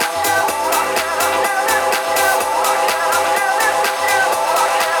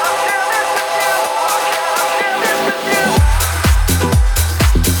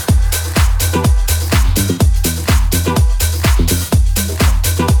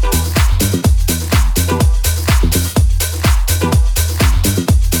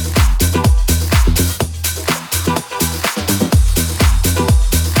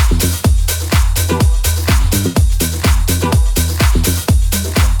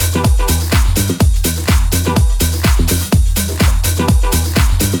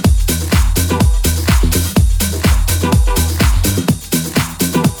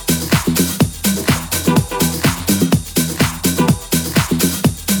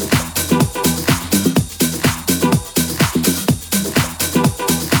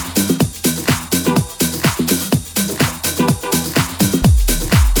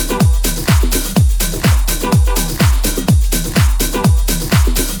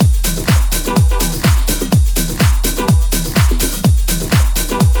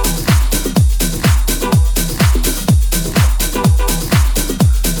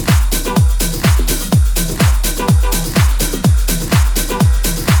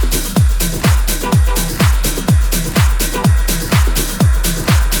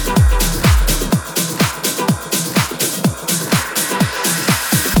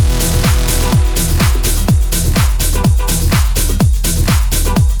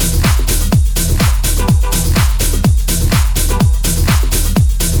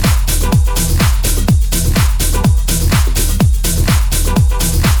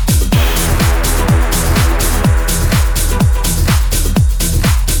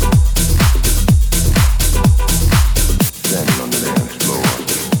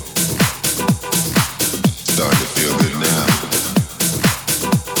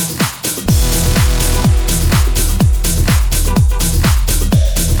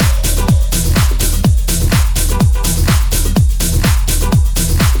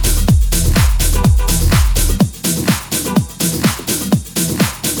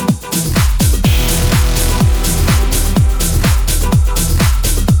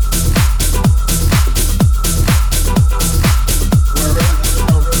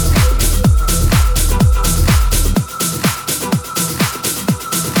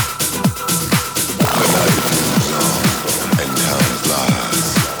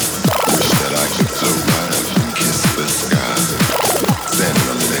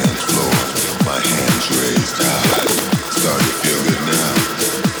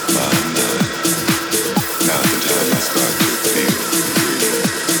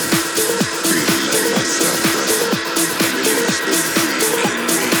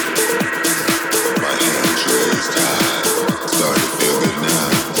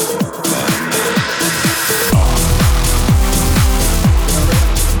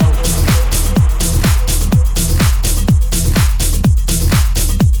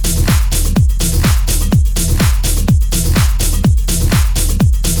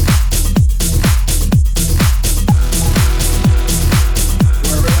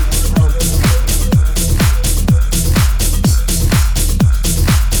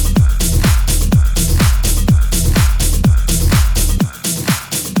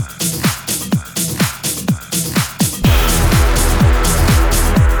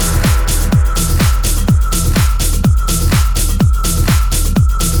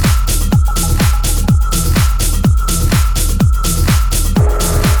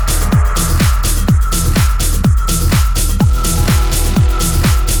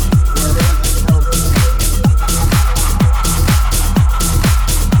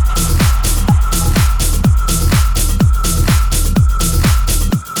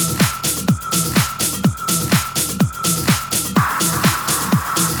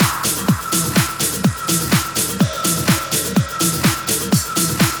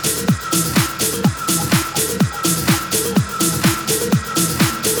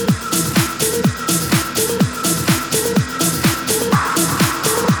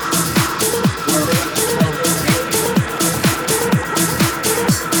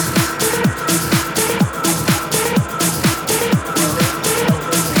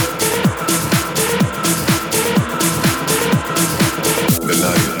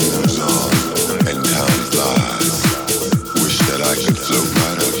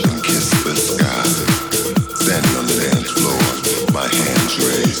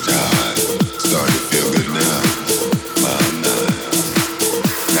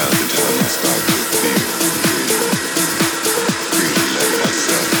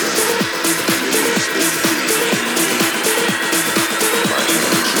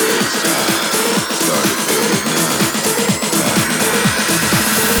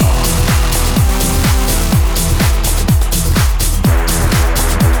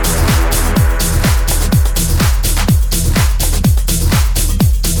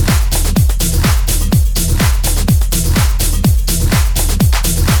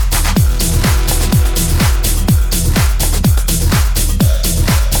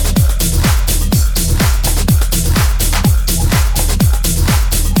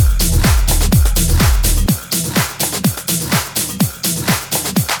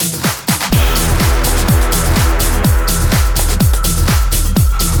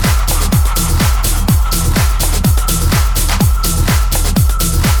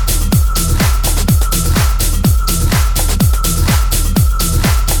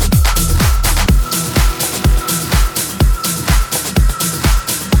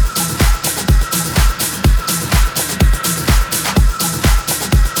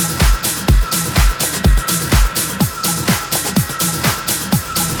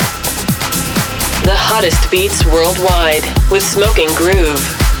 hottest beats worldwide with Smoking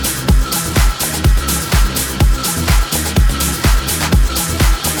Groove.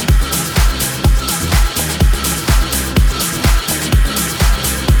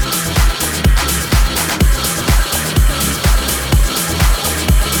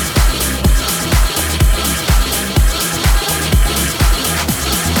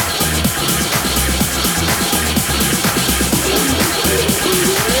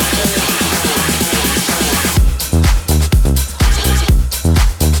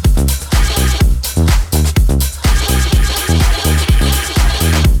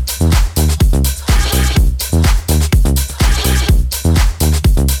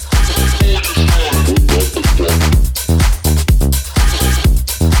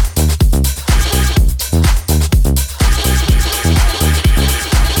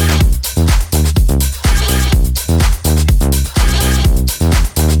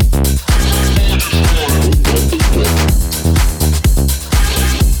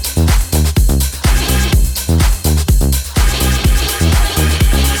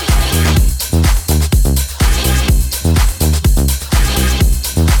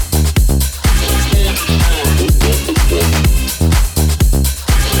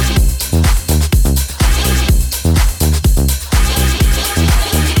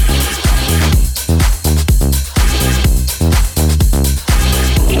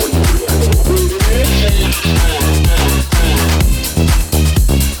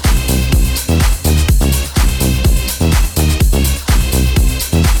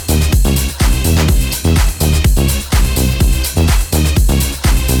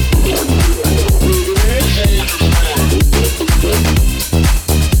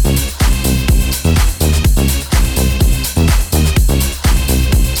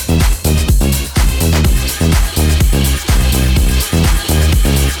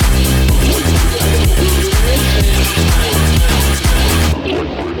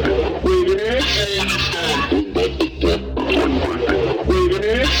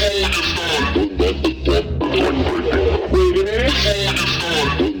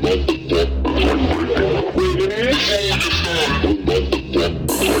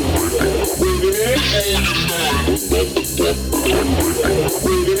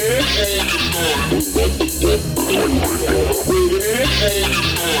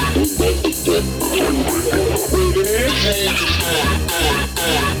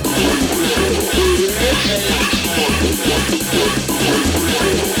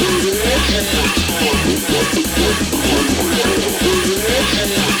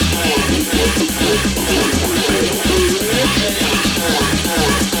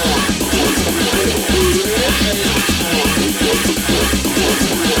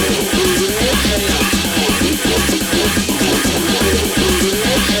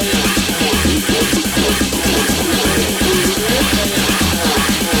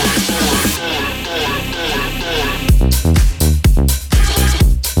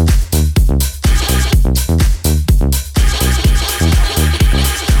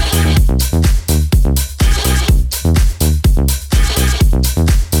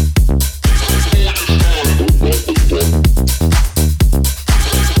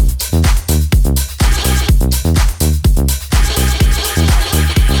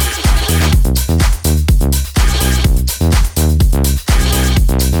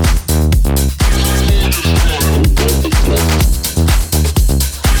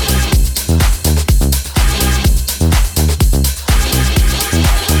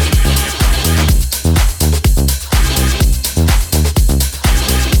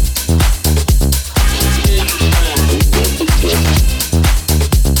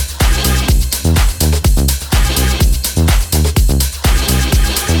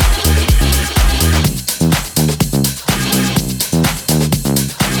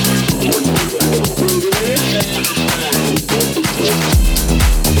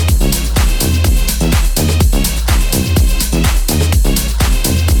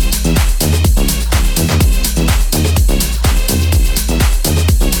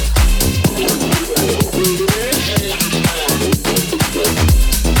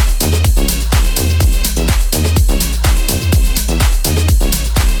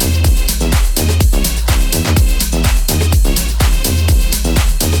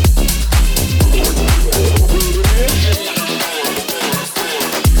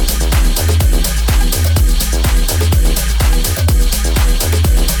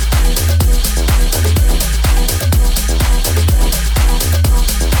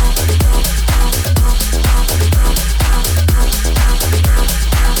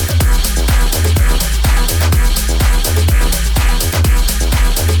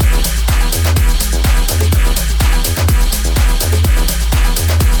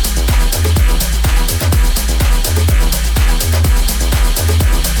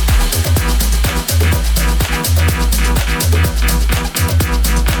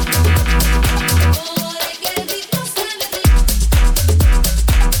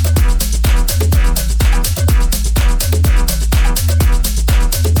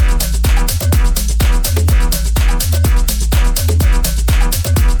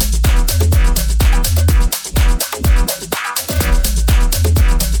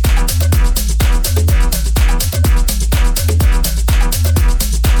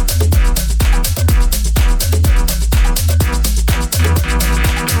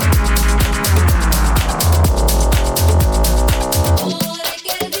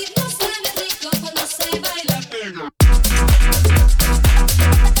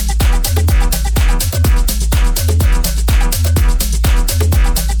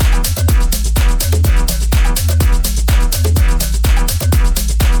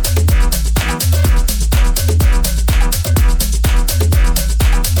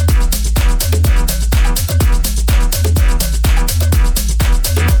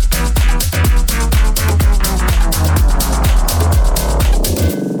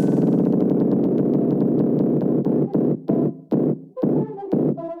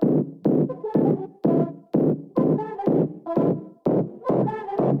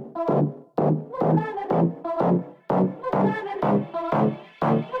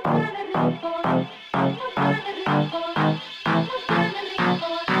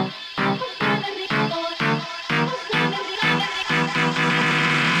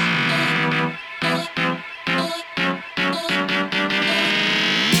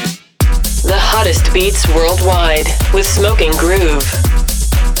 coolest beats worldwide with Smoking Groove.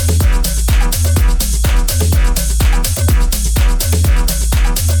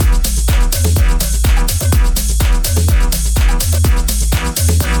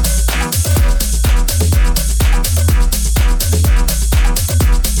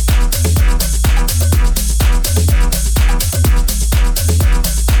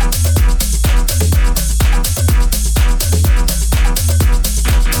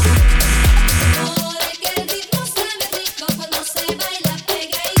 Que el ritmo suene rico cuando se baila.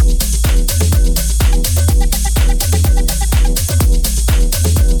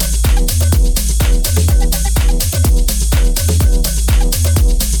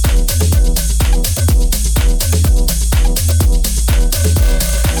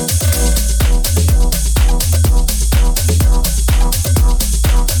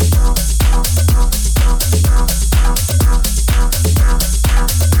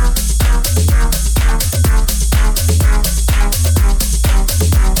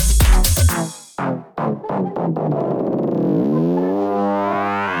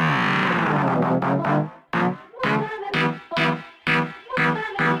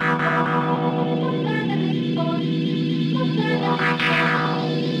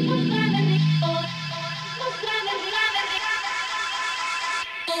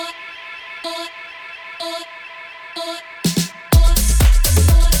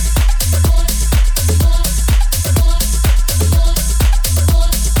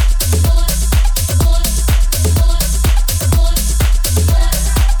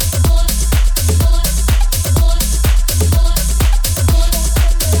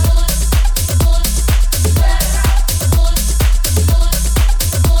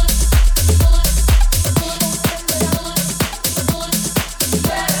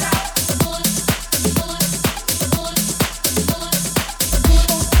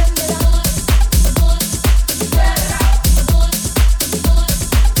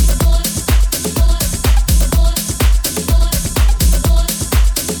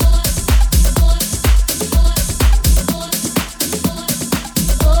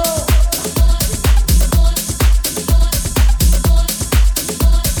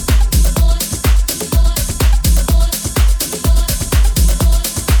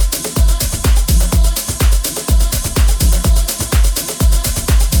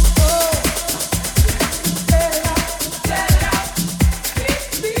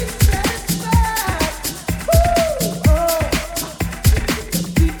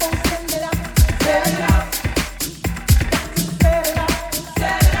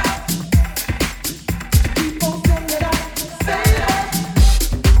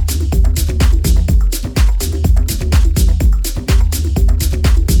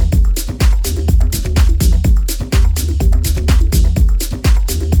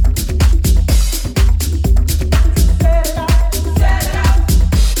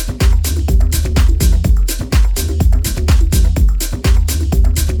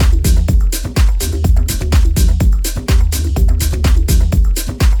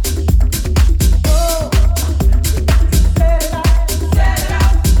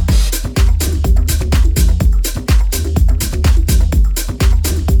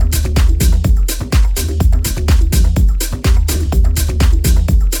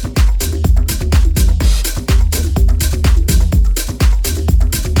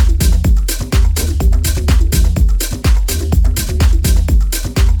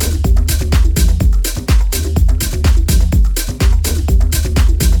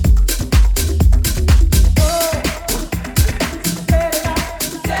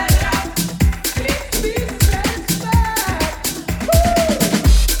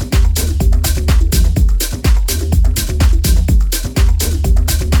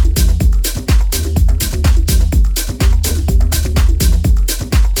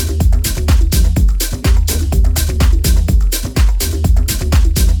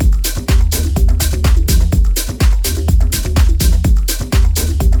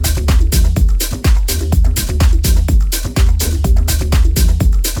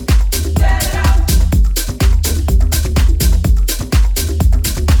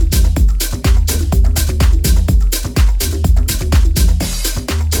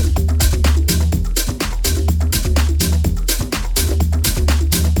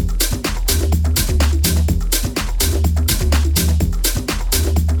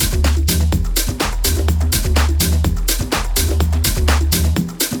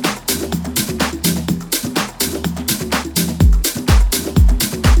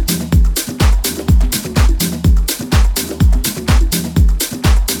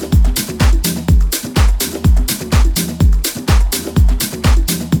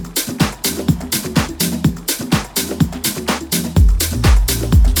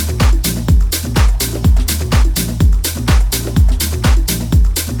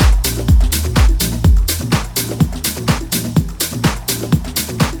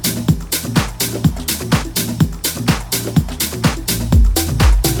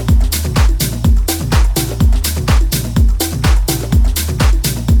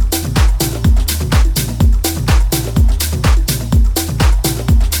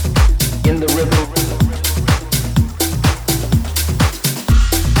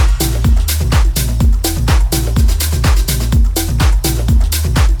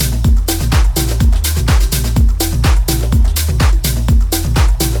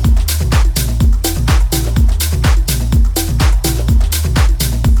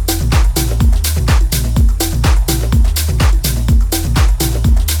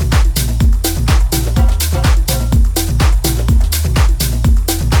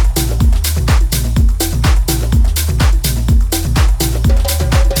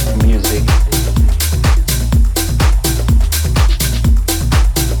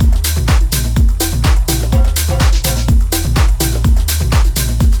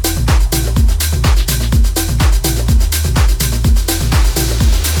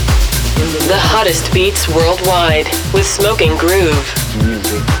 hottest beats worldwide with Smoking Groove.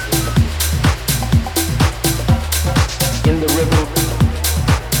 Music. In the rhythm.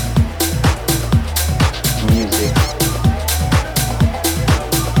 Music.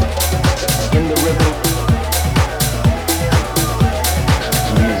 In the rhythm.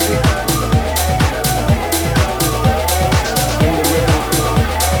 Music. In the rhythm.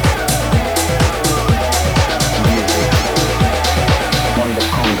 Music. On the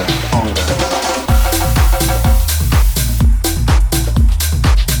conga.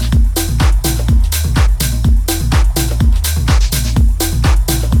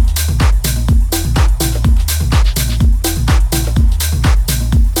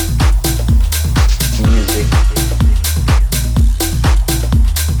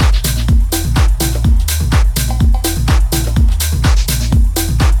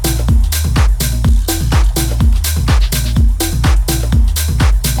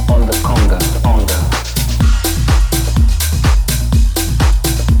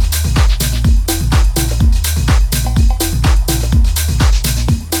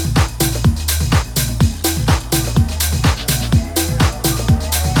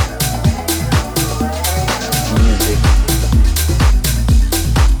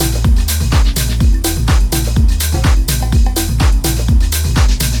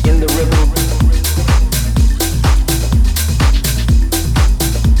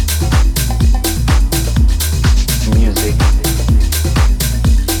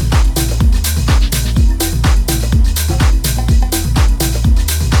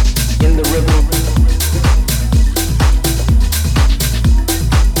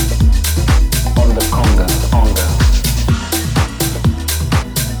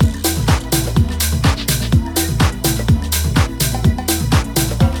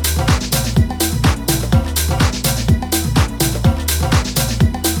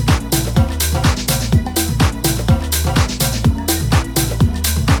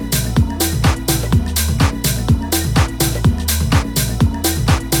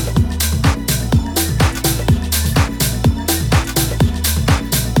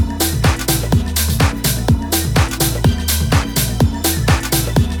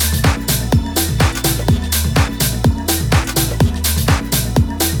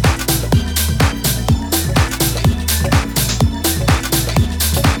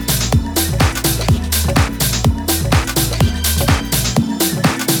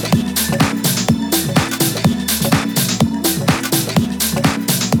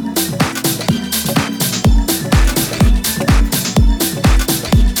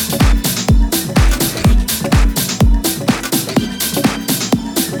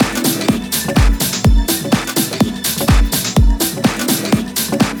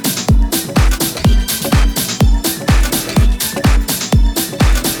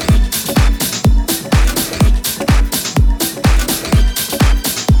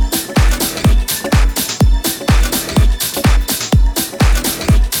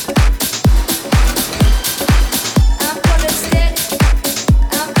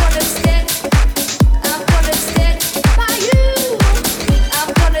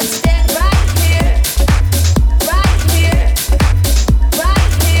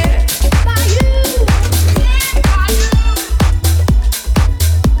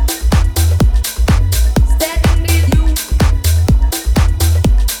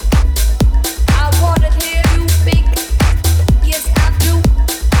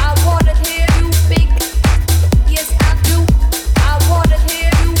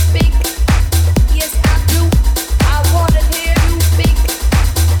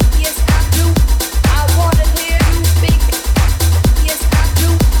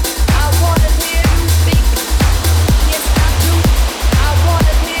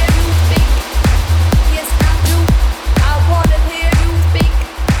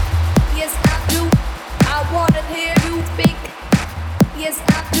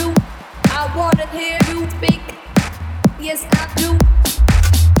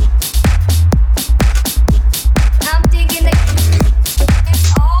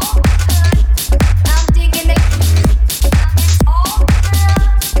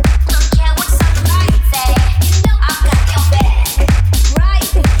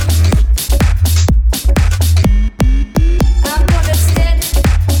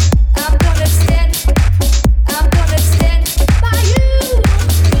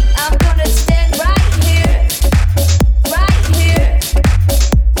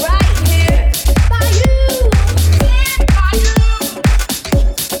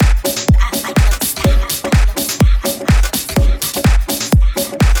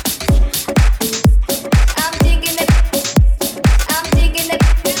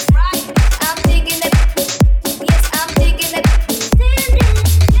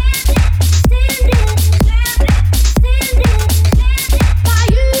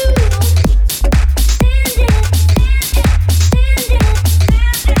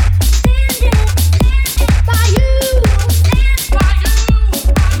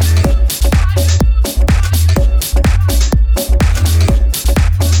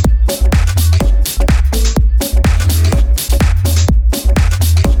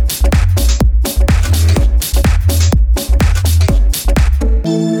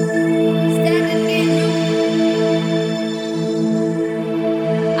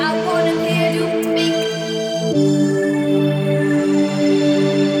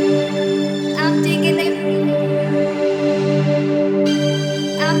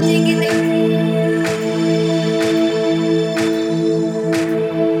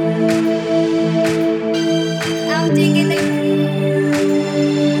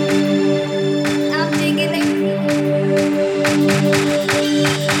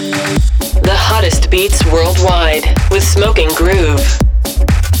 Beats worldwide with Smoking Groove.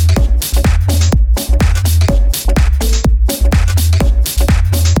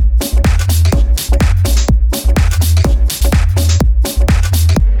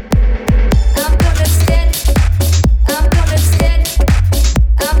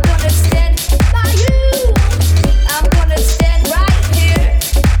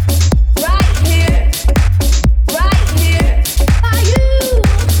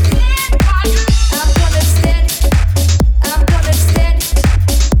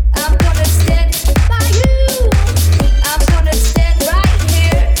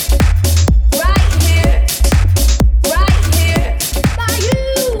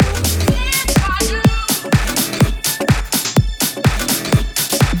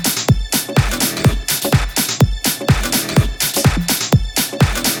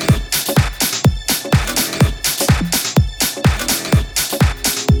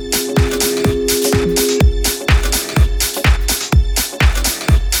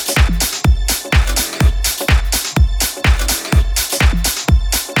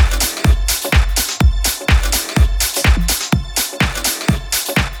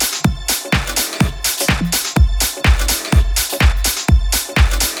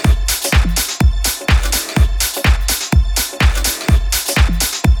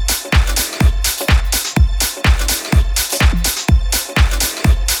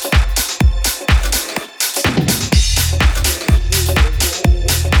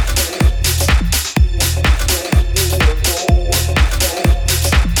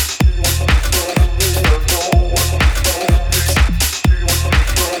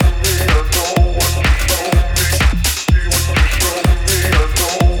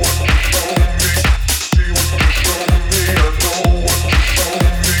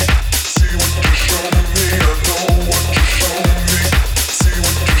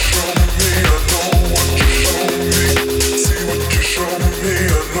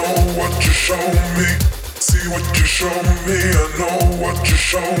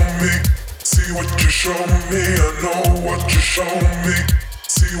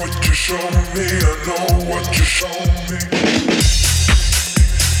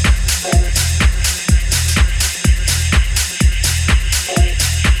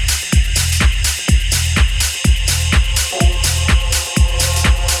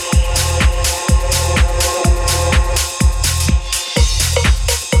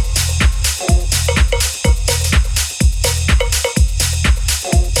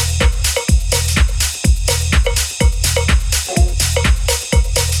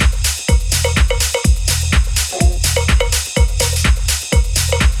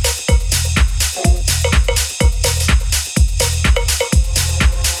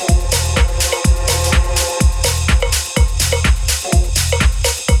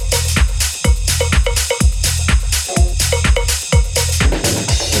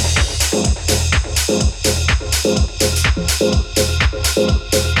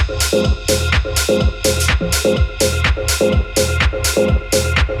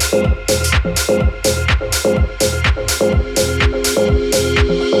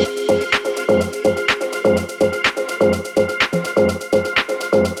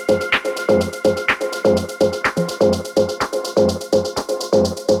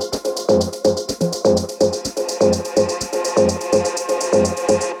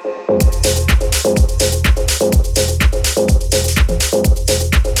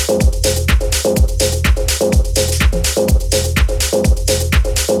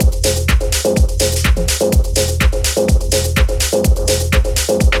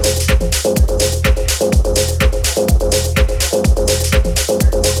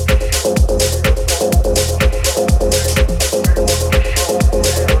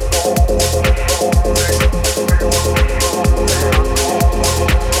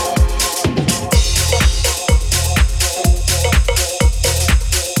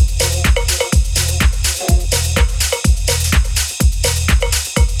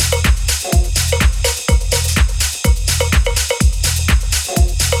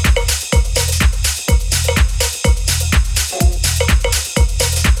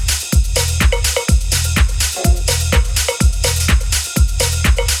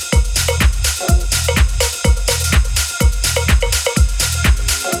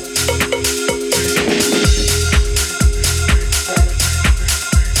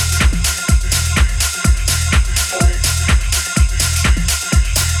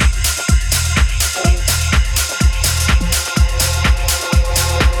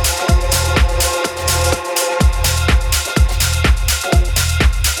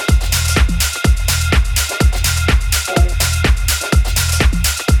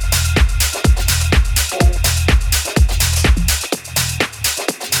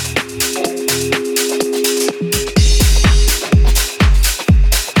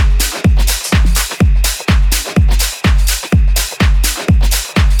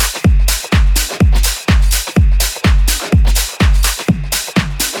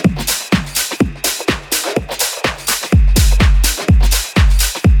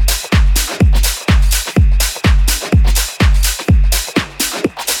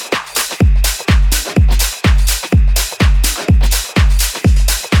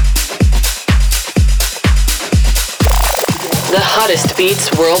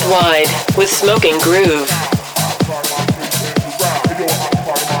 worldwide with Smoking Groove.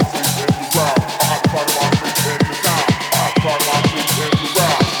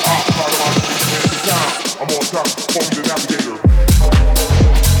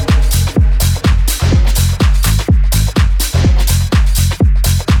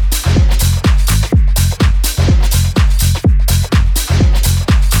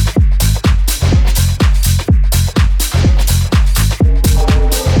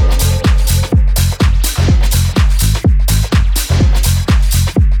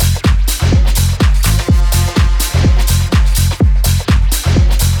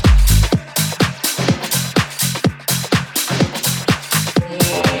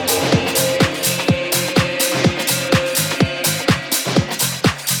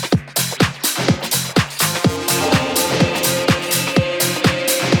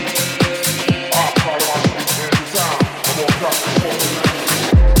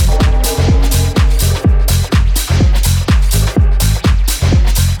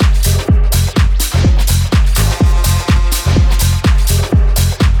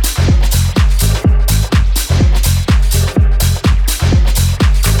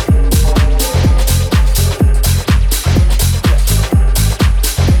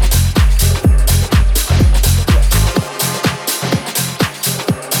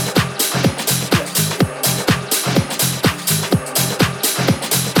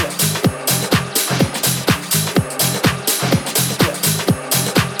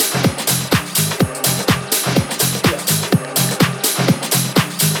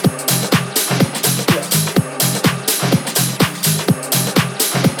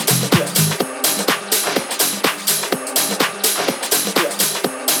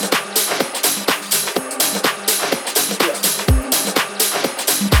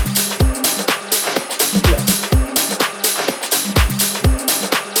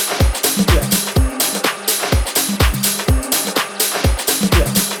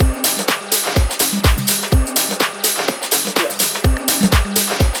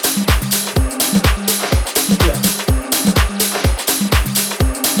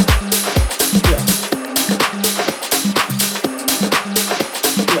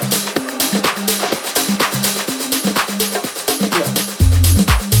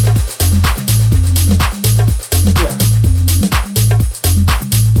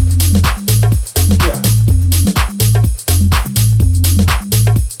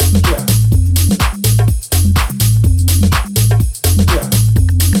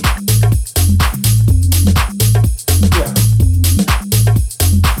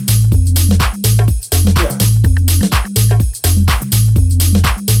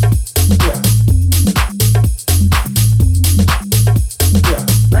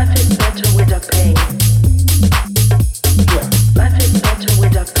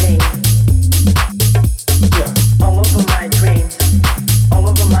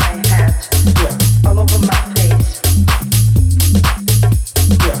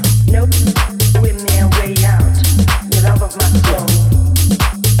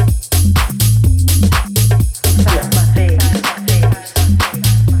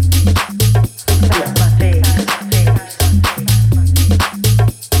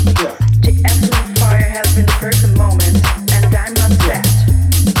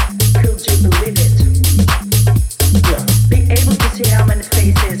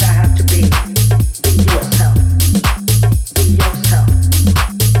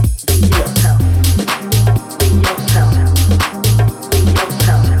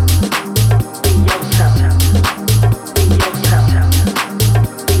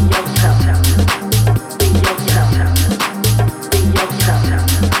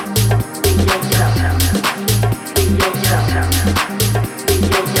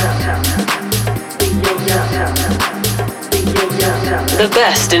 The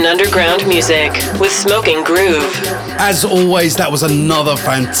best in underground music with Smoking Groove. As always, that was another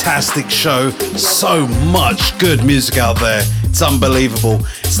fantastic show. So much good music out there. It's unbelievable.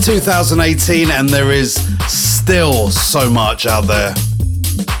 It's 2018 and there is still so much out there.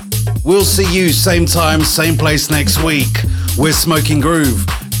 We'll see you same time, same place next week. We're Smoking Groove.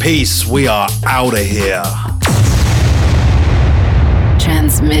 Peace. We are out of here.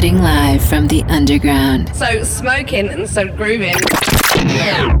 Transmitting live from the underground. So smoking and so grooving.